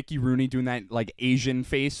sounds like Mickey Rooney doing that like Asian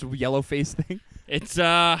face, yellow face thing? It's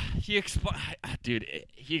he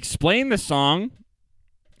explained the song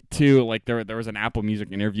to like there was an Apple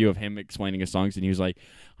Music interview of him explaining his songs, and he was like,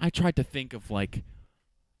 I tried to think of like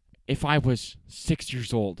if I was 6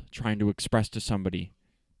 years old trying to express to somebody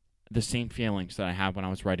the same feelings that I have when I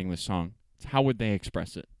was writing this song, how would they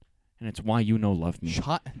express it? And it's Why You No Love Me.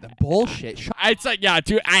 Shut the bullshit. It's like, yeah,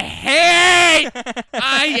 dude, I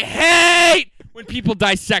hate when people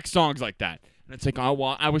dissect songs like that. And it's like, oh,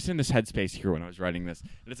 well, I was in this headspace here when I was writing this.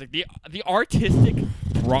 And it's like the artistic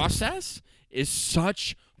process is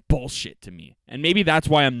such bullshit to me. And maybe that's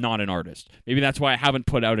why I'm not an artist. Maybe that's why I haven't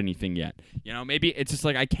put out anything yet. You know, maybe it's just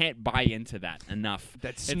like I can't buy into that enough.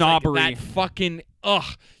 That It's snobbery. like that fucking,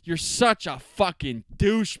 you're such a fucking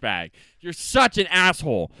douchebag. You're such an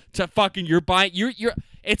asshole to fucking, you're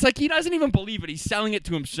it's like he doesn't even believe it. He's selling it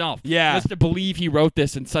to himself. Yeah. He has to believe he wrote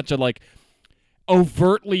this in such a like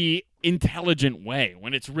overtly intelligent way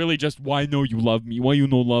when it's really just why no you love me, why you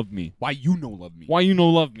no love me, Why You No Love Me? why you no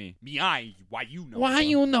love me, Why You No why Love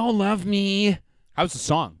you no love me. How's the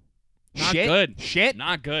song? Not Shit? good. Shit?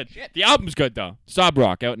 Not good. Shit. The album's good though. Sob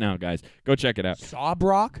Rock out now, guys. Go check it out. Sob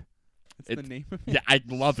Rock? That's It's- the name of it? Yeah, I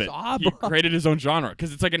love it. Sob He Rock. created his own genre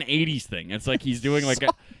because it's like an '80s thing. It's like he's doing like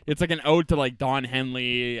it's like an ode to like Don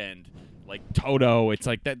Henley and like Toto. It's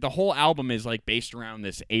like that. The whole album is like based around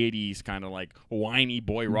this '80s kind of like whiny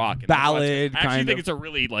boy rock and that's why Ballad I actually kind think of. it's a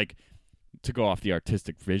really like, to go off the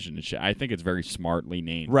artistic vision and shit, I think it's very smartly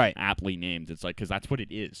named, Right. aptly named. It's like because that's what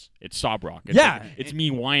it is. It's sob rock. It's Yeah. like, it's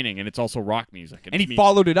me whining and it's also rock music. And it's he me,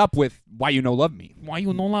 followed it up with Why You No Love Me. Why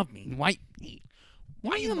you no love me? Why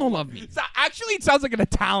You no love me? Actually, it sounds like an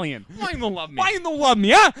Italian. Why you no love me? Why You No Love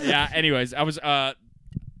Me, huh? Yeah. Anyways, I was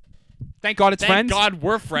Thank God it's thank friends. God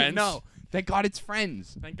we're friends. No. Thank God it's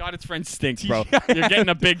friends. Thank God it's friends stinks, bro. You're getting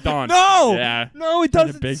a big don. No. Yeah. No, it Getting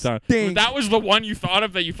doesn't a big don. stink. That was the one you thought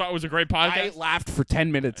of that you thought was a great I podcast? laughed for 10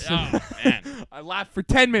 minutes. Oh, man. I laughed for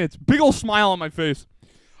 10 minutes. Big ol' smile on my face.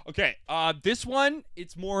 Okay, this one,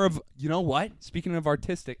 it's more of, you know what? Speaking of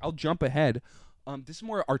artistic, I'll jump ahead. This is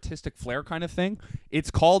more artistic flair kind of thing. It's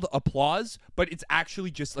called Applause, but it's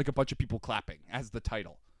actually just like a bunch of people clapping as the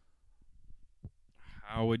title.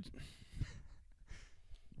 How would...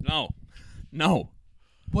 No.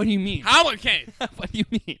 What do you mean? How? Okay. What do you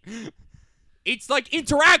mean? It's like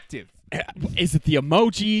interactive. Is it the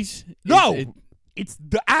emojis? No, Is it- it's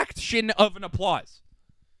the action of an applause.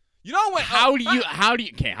 You know what? how do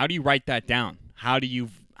you write that down? How do you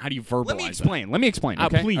verbalize Let me explain. Let me explain.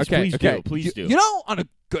 Okay? Please, okay. please okay. do. Please do. You know, on a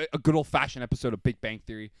good old fashioned episode of Big Bang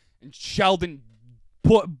Theory, and Sheldon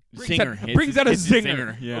brings out a hits his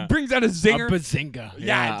zinger. yeah. Brings out a zinger. A bazinga.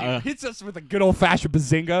 Yeah, dude, hits us with a good old fashioned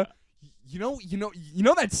bazinga. You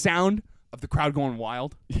know that sound of the crowd going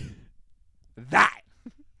wild.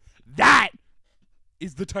 that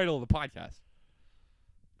is the title of the podcast.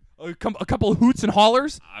 A couple of hoots and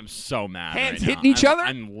hollers. I'm so mad. Hands right hitting now. each other?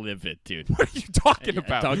 I'm livid, dude. What are you talking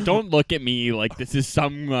about? Don't look at me like this is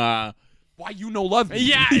some. Why You No Love Me?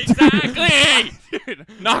 Yeah, exactly. Dude.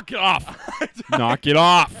 Knock it off. Knock it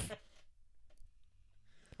off.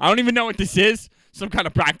 I don't even know what this is. Some kind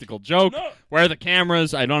of practical joke. No. Where are the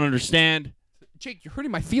cameras? I don't understand. Jake, you're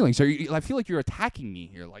hurting my feelings. I feel like you're attacking me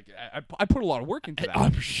here. Like I put a lot of work into that.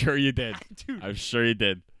 I'm sure you did. Dude. I'm sure you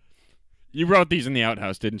did. You wrote these in the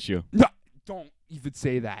outhouse, didn't you? No, don't even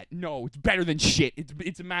say that. No, it's better than shit.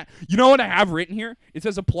 It's a You know what I have written here? It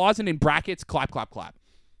says applause and in brackets clap clap clap.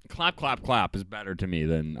 Clap, clap, clap is better to me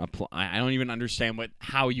than I don't even understand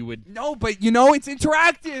how you would. No, but you know it's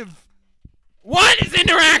interactive. What is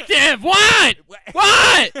interactive? What?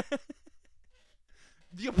 What?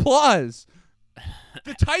 The applause.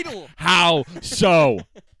 The title. How so?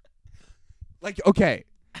 Like, okay,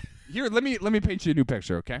 here, let me paint you a new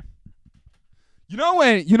picture, okay? You know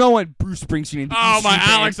when Bruce Springsteen and the Oh EC my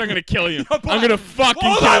band- Alex, I'm gonna kill you. Hold I'm gonna fucking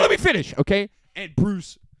Hold kill on, you. let me finish, okay? And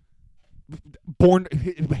Bruce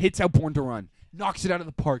hits out Born to Run, knocks it out of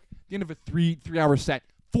the park. At the end of a 3-hour set,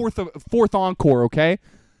 fourth encore, okay?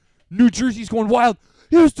 New Jersey's going wild.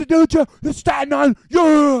 Here's the New Jersey, the Staten Island.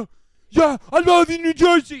 Yeah, I love you, New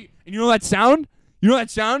Jersey. And you know that sound?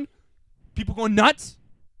 People going nuts.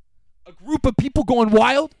 A group of people going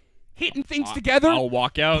wild, hitting things together. I'll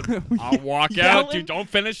walk out. I'll walk out, Yelling? dude. Don't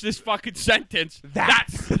finish this fucking sentence.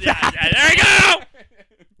 That's Yeah, there you go.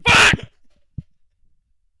 Fuck.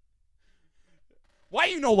 Why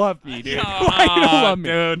you don't love me, dude? Oh, Why you don't love me,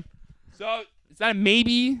 dude? So is that a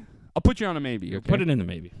maybe? I'll put you on a maybe. Okay. Put it in the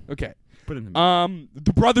maybe. Okay. Put it in the maybe.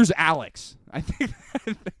 The brothers Alex. I think.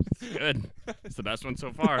 Good. It's the best one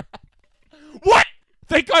so far. What?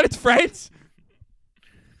 Thank God it's friends.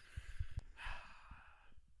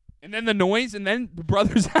 And then the noise, and then the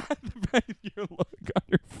brothers. Your look on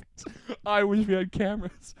your face. I wish we had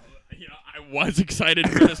cameras. You know, I was excited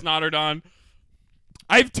for this Notre Dame.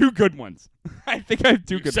 I have two good ones. I think I have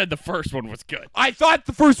two You good. said the first one was good. I thought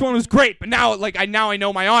the first one was great, but now, I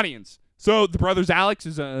know my audience. So the brothers Alex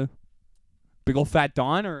is a big old fat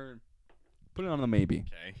Don, or put it on the maybe.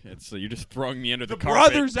 Okay, it's you're just throwing me under the The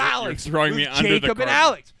carpet. brothers You're Alex. throwing me With under the Jacob carpet. and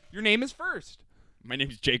Alex. Your name is first. My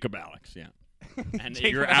name is Jacob Alex. Yeah, and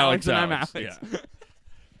Jacob you're Alex, Alex. and I'm Alex. Alex. Yeah.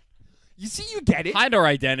 You see, you get it. Hide our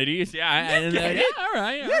identities. Yeah, and, get it. yeah. All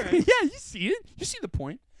right. Yeah, you see it. You see the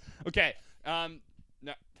point. Okay. No.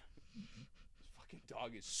 This fucking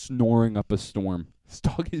dog is snoring up a storm. This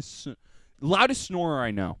dog is loudest snorer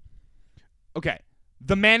I know. Okay.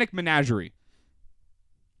 The Manic Menagerie.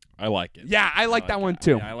 I like it. Yeah, I like that it. one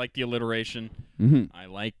too. I like the alliteration. Mm-hmm. I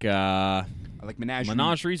like I like menagerie.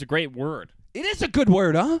 menagerie's a great word. It is a good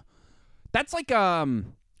word, huh? That's like a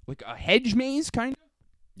hedge maze kind of.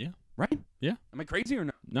 Yeah. Right? Yeah. Am I crazy or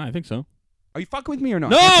no? No, I think so. Are you fucking with me or not?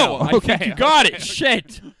 No, I Okay. think you got it. Okay.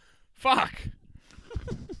 Shit. Fuck.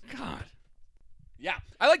 God. Yeah,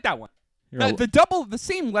 I like that one. You're The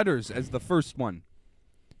same letters as the first one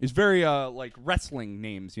is very like wrestling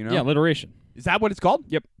names, you know? Yeah, alliteration. Is that what it's called?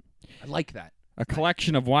 Yep. I like that. A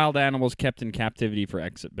collection of wild animals kept in captivity for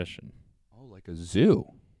exhibition. Oh, like a zoo.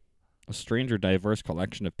 A strange or diverse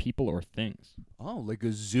collection of people or things. Oh, like a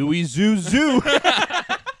zooey zoo zoo.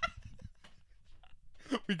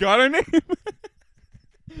 We got our name.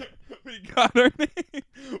 We got our name.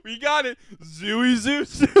 We got it. Zooey zoo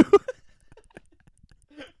zoo.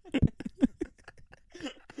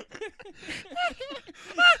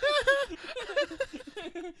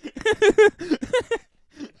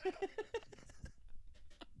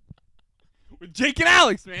 With Jake and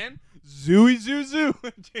Alex, man. Zooey zoo zoo.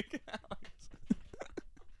 Jake and Alex.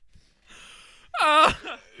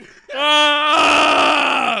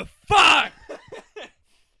 Fuck!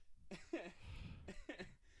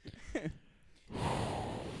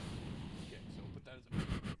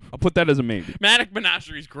 I'll put that as a maybe. Manic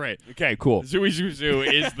Menagerie's great. Okay, cool. Zooey Zoo Zoo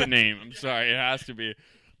is the name. I'm sorry, it has to be.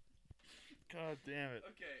 God damn it.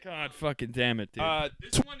 Okay. God fucking damn it, dude.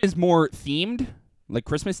 This one is more themed, like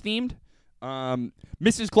Christmas themed.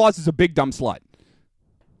 Mrs. Claus is a big dumb slut.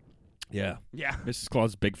 yeah. Yeah. Mrs.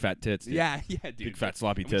 Claus' big fat tits. Dude. Yeah, dude. Big fat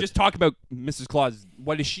sloppy We tits. just talk about Mrs. Claus.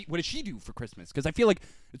 What does she do for Christmas? Because I feel like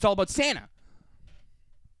it's all about Santa.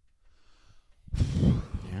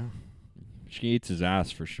 yeah. She eats his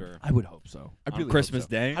ass for sure. I would hope so. I On really hope Christmas so.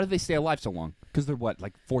 Day? How do they stay alive so long? Because they're what,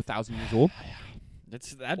 like 4,000 years old?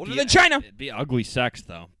 That'd Older be, than China. It'd be ugly sex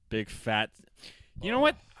though. Big fat. You know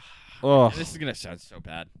what? Oh. This is gonna sound so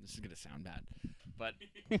bad. This is gonna sound bad. But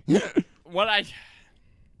what I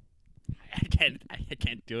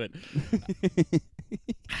can't do it.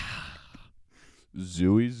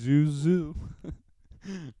 Zooey zoo zoo.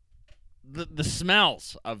 The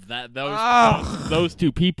smells of those Ugh. those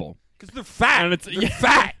two people. Because they're fat. And it's- they're yeah.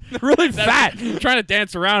 fat. They're really fat. I'm trying to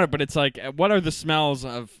dance around it, but it's like, what are the smells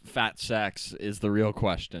of fat sex? Is the real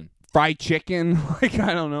question. Fried chicken, like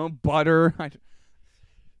I don't know, butter.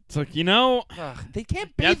 It's like, you know, They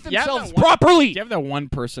can't Yeah, bathe yeah, themselves that one- properly. do you have that one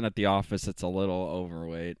person at the office that's a little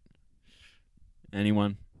overweight?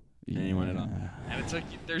 Anyone? Anyone at all? And it's like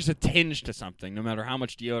there's a tinge to something, no matter how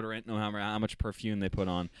much deodorant, no matter how much perfume they put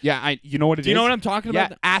on. Yeah, you know what it is? Do you know what I'm talking Yeah,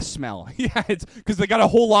 about? ass smell. Yeah, it's because they got a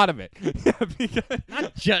whole lot of it. Yeah, because-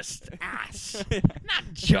 Not just ass. Not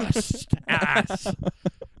just ass.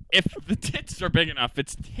 If the tits are big enough,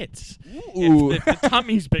 it's tits. Ooh. If the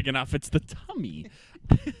tummy's big enough, it's the tummy.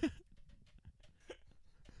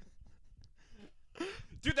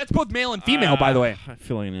 Dude, that's both male and female, by the way. I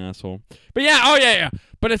feel like an asshole. But yeah, oh yeah.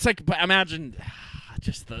 But it's like, but imagine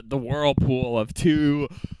just the whirlpool of two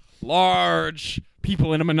large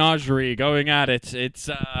people in a menagerie going at it. It's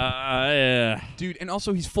yeah. Dude, and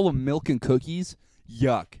also he's full of milk and cookies.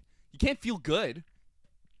 Yuck. You can't feel good.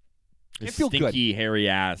 Can't feel stinky, hairy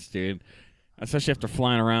ass, dude. Especially after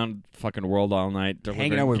flying around fucking world all night.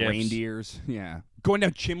 Hanging out with gifts. reindeers. Yeah. Going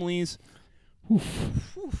down chimneys. Oof.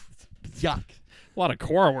 Yuck. A lot of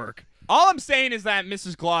core work. All I'm saying is that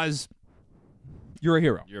Mrs. Claus, you're a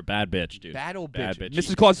hero. You're a bad bitch, dude. Bad old Bad bitch. bitch.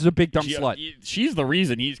 Mrs. Claus is a big dumb slut. She's the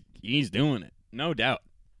reason he's doing it. No doubt.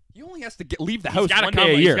 He only has to leave the house He's one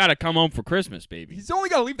day a year. He's got to come home for Christmas, baby. He's only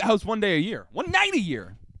got to leave the house one day a year. One night a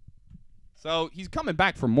year. So he's coming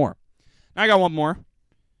back for more. Now I got one more.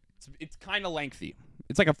 It's kind of lengthy.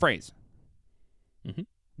 It's like a phrase. Mm-hmm.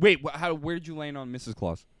 Wait, where did you land on Mrs.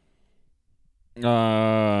 Claus? It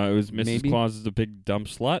was Mrs. Maybe? Claus is a big dumb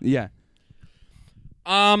slut. Yeah.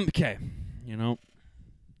 Okay. You know,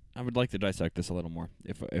 I would like to dissect this a little more,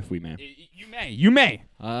 if we may. You may.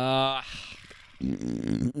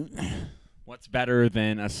 What's better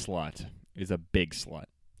than a slut is a big slut.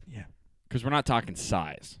 Yeah. Because we're not talking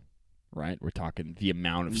size, right? We're talking the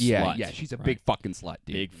amount of Yeah, slut. yeah. She's a right? big fucking slut,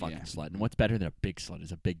 dude. Big fucking Yeah. slut. And what's better than a big slut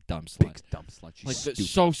is a big dumb slut. Big dumb slut. She's Like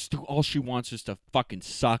stupid. all she wants is to fucking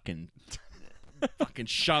suck and fucking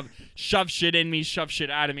shove shit in me, shove shit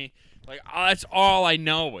out of me. Like that's all I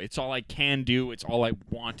know. It's all I can do. It's all I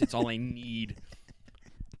want. It's all I need.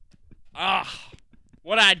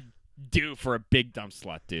 What I'd do for a big dumb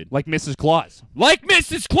slut, dude. Like Mrs. Claus. Like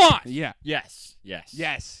Mrs. Claus. Yeah. Yes. Yes.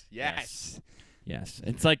 Yes.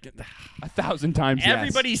 It's like 1,000 times yes.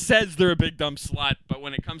 everybody says they're a big dumb slut, but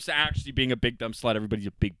when it comes to actually being a big dumb slut, everybody's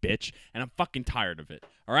a big bitch, and I'm fucking tired of it.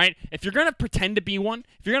 All right? If you're going to pretend to be one,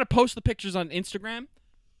 if you're going to post the pictures on Instagram,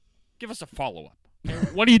 give us a follow-up.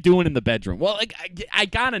 What are you doing in the bedroom? Well, like I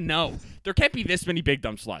got to know. There can't be this many big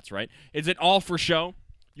dumb sluts, right? Is it all for show?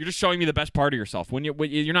 You're just showing me the best part of yourself. When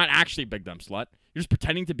you're not actually a big dumb slut. You're just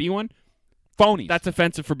pretending to be one. Phony. That's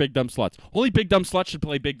offensive for big dumb sluts. Only big dumb sluts should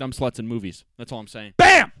play big dumb sluts in movies. That's all I'm saying.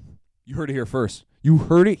 BAM! You heard it here first.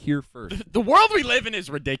 The world we live in is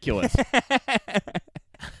ridiculous.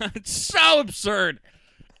 It's so absurd.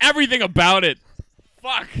 Everything about it.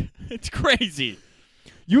 Fuck. It's crazy.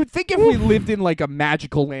 You would think if we lived in like a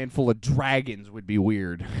magical land full of dragons would be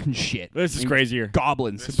weird and shit. This is And crazier.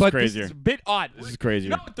 Goblins. This is but crazier. This is a bit odd. This is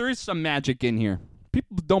crazier. You know what? There is some magic in here.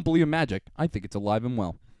 People don't believe in magic. I think it's alive and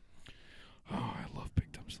well. Oh, I love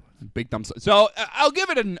big dumb sluts. Big dumb slut. So I'll give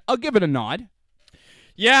it a nod.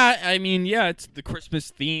 Yeah, I mean, yeah, it's the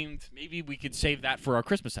Christmas themed. Maybe we could save that for our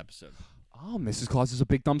Christmas episode. Oh, Mrs. Claus is a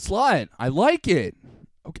big dumb slut. I like it.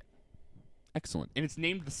 Okay. Excellent. And it's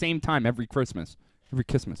named at the same time every Christmas. Every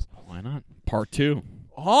Christmas. Why not? Part 2.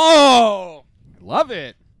 Oh! I love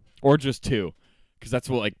it. Or just 2. Because that's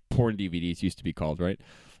what like porn DVDs used to be called, right?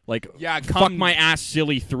 Like, Yeah, fuck my ass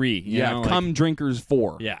silly 3. You Yeah, know, Come Drinkers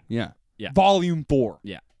 4. Yeah. Yeah. Yeah. Volume 4.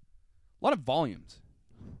 Yeah. A lot of volumes.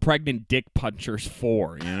 Pregnant Dick Punchers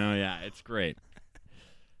 4. You know, yeah, it's great.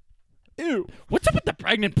 Ew. What's up with the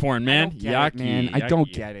pregnant porn, man? I don't get Yucky, it, man. I don't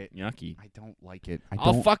yucky, get it. Yucky. I don't like it.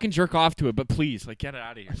 I'll fucking jerk off to it, but please, like, get it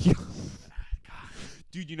out of here.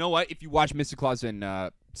 Dude, you know what? If you watch Mr. Claus and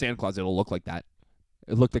Santa Claus, it'll look like that.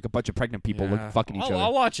 It looked like a bunch of pregnant people fucking each other.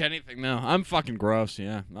 I'll watch anything now. I'm fucking gross,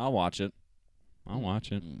 yeah. I'll watch it. I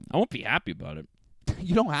won't be happy about it.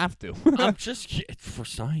 You don't have to. I'm just it's for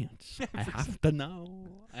science. I have to know.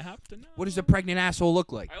 What does a pregnant asshole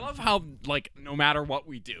look like? I love how, like, no matter what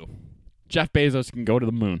we do, Jeff Bezos can go to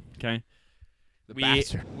the moon, okay?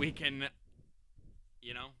 Bastard. We can,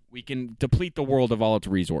 we can deplete the world of all its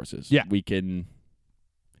resources. Yeah. We can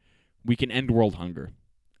end world hunger.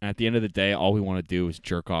 At the end of the day, all we want to do is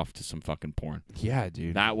jerk off to some fucking porn. Yeah,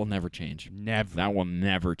 dude. That will never change. Never. That will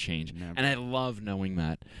never change. Never. And I love knowing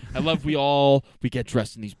that. I love we get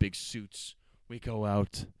dressed in these big suits. We go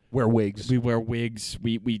out. Wear wigs. We wear wigs.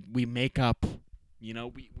 We make up. We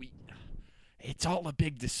it's all a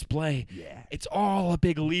big display. Yeah. It's all a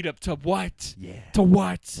big lead up to what? Yeah. To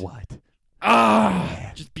what? What?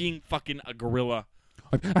 Just being fucking a gorilla.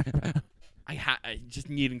 Just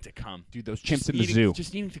needing to come. Dude, those chimps in the zoo.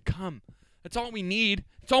 Just needing to come. That's all we need.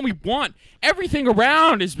 It's all we want. Everything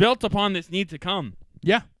around is built upon this need to come.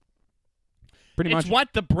 Yeah. Pretty much. It's what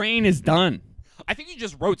the brain has done. I think you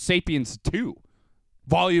just wrote Sapiens 2.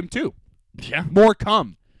 Volume 2. Yeah. More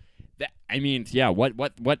come.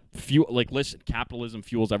 What fuel? Like, listen, capitalism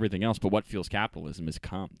fuels everything else, but what fuels capitalism is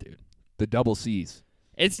come, dude. The double C's.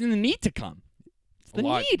 It's in the need to come. It's the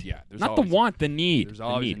need. Yeah. There's Not the want, the need. There's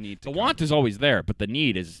always a need to The come. want is always there, but the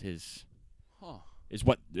need is Huh. is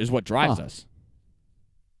what drives us.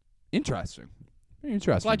 Interesting. Very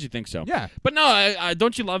interesting. Glad you think so. Yeah. But no,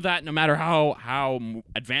 don't you love that? No matter how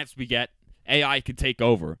advanced we get, AI could take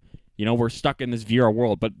over. You know, we're stuck in this VR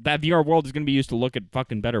world, but that VR world is going to be used to look at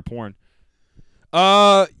fucking better porn.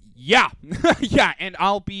 Yeah. Yeah, and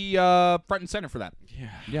I'll be front and center for that. Yeah.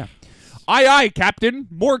 Yeah. Aye, Captain.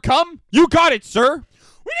 More cum? You got it, sir.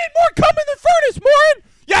 We need more cum in the furnace, Morin.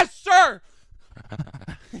 Yes, sir.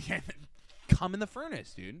 Cum in the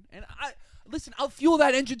furnace, dude. And listen, I'll fuel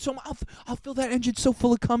that engine so much. I'll fill that engine so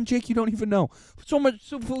full of cum, Jake, you don't even know. So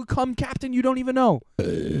full of cum, Captain, you don't even know. I'll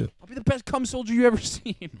be the best cum soldier you ever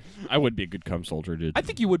seen. I would be a good cum soldier, dude. I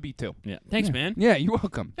think you would be too. Yeah. Thanks, man. Yeah, you're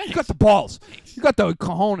welcome. Thanks. You got the balls. You got the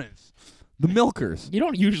cojones. The milkers. You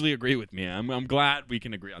don't usually agree with me. I'm glad we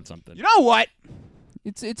can agree on something. You know what?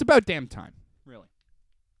 It's about damn time. Really.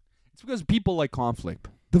 It's because people like conflict.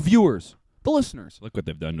 The viewers. The listeners. Look what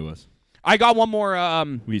they've done to us. I got one more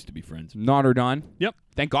We used to be friends. Not or done. Yep.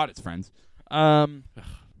 Thank God it's friends.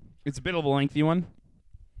 It's a bit of a lengthy one.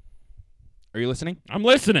 Are you listening? I'm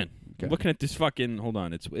listening. Okay. Looking at this fucking hold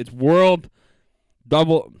on. It's World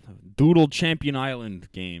Doodle Champion Island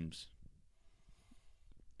games.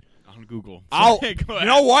 On Google. I'll Go you ahead.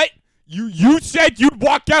 know what? You said you'd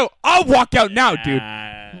walk out. I'll walk out now, dude.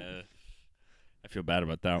 I feel bad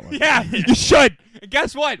about that one. Yeah, you should. And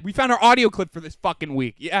guess what? We found our audio clip for this fucking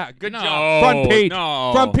week. Yeah, good job. Front page.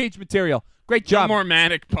 No. Front page material. Great No job. more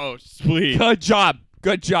manic posts, please. Good job.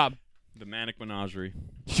 Good job. The manic menagerie.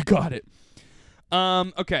 You got it.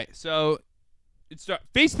 Okay, so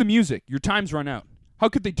face the music. Your time's run out. How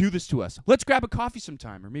could they do this to us? Let's grab a coffee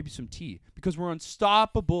sometime, or maybe some tea, because we're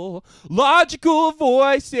unstoppable. Logical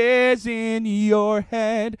voices in your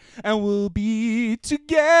head, and we'll be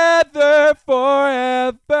together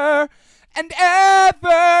forever and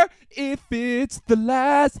ever. If it's the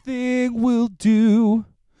last thing we'll do,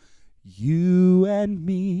 you and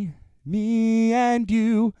me and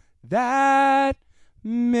you, that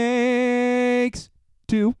makes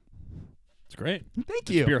two. It's great. Thank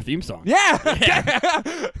Be you. our theme song. Yeah.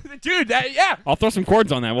 Dude, yeah. I'll throw some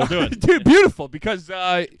chords on that. We'll do it. Dude, beautiful, because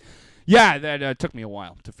that took me a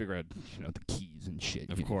while to figure out, the keys and shit.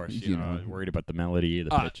 Of course. You know. Worried about the melody, the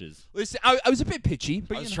pitches. Listen, I was a bit pitchy,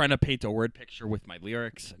 but I was trying to paint a word picture with my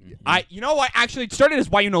lyrics. And, you know what? Actually, it started as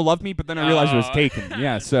Why You Know Love Me, but then I realized it was taken.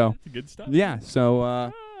 Yeah, so good stuff. yeah,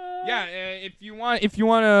 so if you want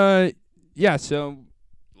to, yeah, so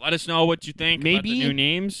Let us know what you think about the Maybe- new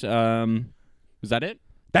names. Was that it?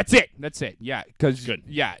 that's it. Yeah, because Good.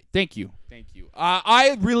 Yeah, thank you.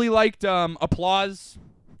 I really liked Applause.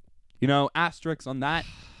 Asterisks on that.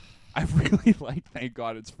 I really liked Thank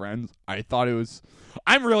God It's Friends. I thought it was.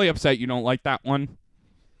 I'm really upset you don't like that one.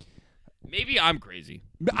 Maybe I'm crazy.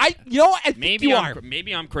 I think Maybe you I'm are.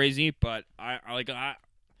 maybe I'm crazy, but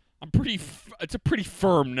I'm pretty. It's a pretty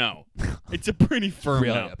firm no. It's a pretty firm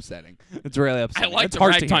really no. upsetting. It's really I upsetting. like it's the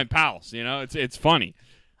harsh to Ragtime Pals. It's funny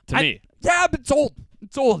to hear. me. Yeah, but it's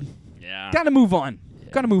old. Yeah. Gotta move on.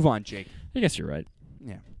 Gotta move on, Jake. I guess you're right.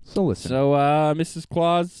 Yeah. So listen. So, Mrs.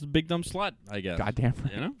 Claus, big dumb slut, I guess. Goddamn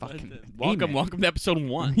right. You know? Fucking welcome to episode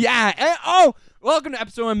 1. Yeah. Welcome to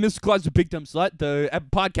episode of Mrs. Claus, the Big Dumb Slut, the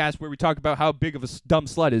podcast where we talk about how big of a dumb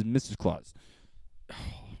slut is Mrs. Claus.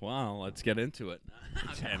 Wow, let's get into it.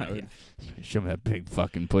 Okay, Show me that big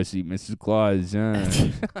fucking pussy, Mrs. Claus.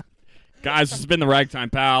 Guys, this has been the Ragtime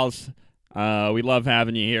Pals. We love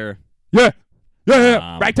having you here. Yeah.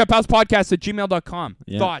 Ragtime Pals Podcast at gmail.com.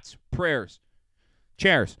 Yeah. Thoughts, prayers,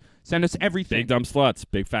 chairs. Send us everything. Big dumb sluts,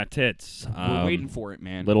 big fat tits. We're waiting for it,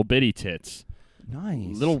 man. Little bitty tits.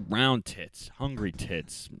 Nice. Little round tits. Hungry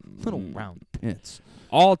tits. little round tits.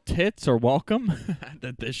 All tits are welcome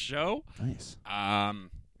at this show. Nice.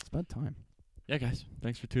 It's about time. Yeah, guys.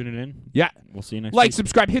 Thanks for tuning in. Yeah. We'll see you next Like, week.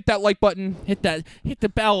 subscribe, hit that like button. Hit the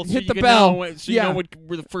bell. So Hit you the can bell. Know, so Yeah. you know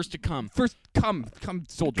we're the first to come. First, come,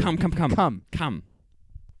 soldier. Come. Come.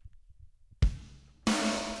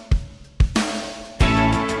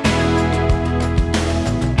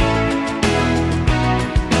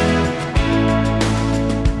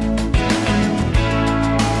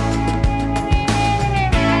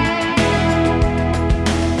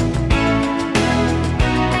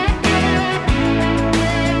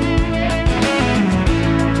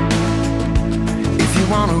 If you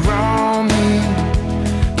wanna roll me,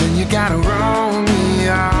 then you gotta roll me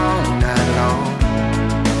all night long.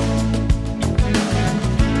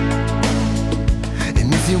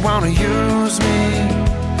 And if you wanna use me,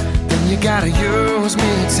 then you gotta use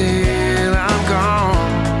me till I'm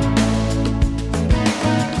gone.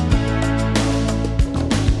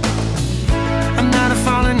 I'm not a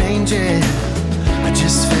fallen angel, I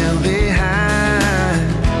just fell behind.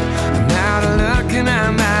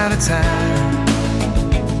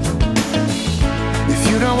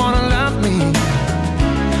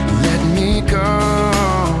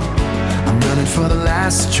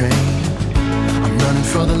 last train. I'm running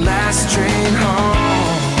for the last train home.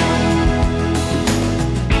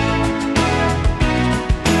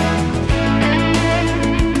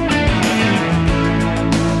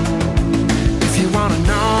 If you wanna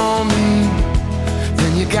know me,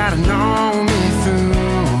 then you gotta know me through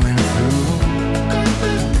and through.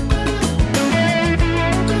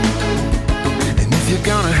 And if you're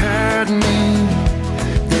gonna hurt me,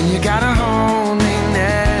 then you gotta hold me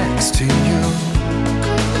next to you.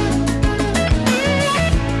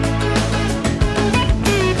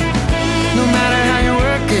 No matter how you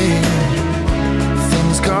work it,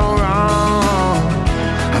 things go wrong.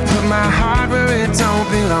 I put my heart where it don't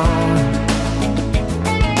belong.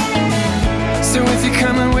 So if you're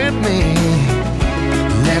coming with me,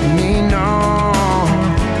 let me know.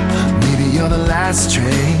 Maybe you're the last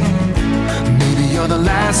train. Maybe you're the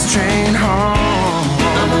last train home.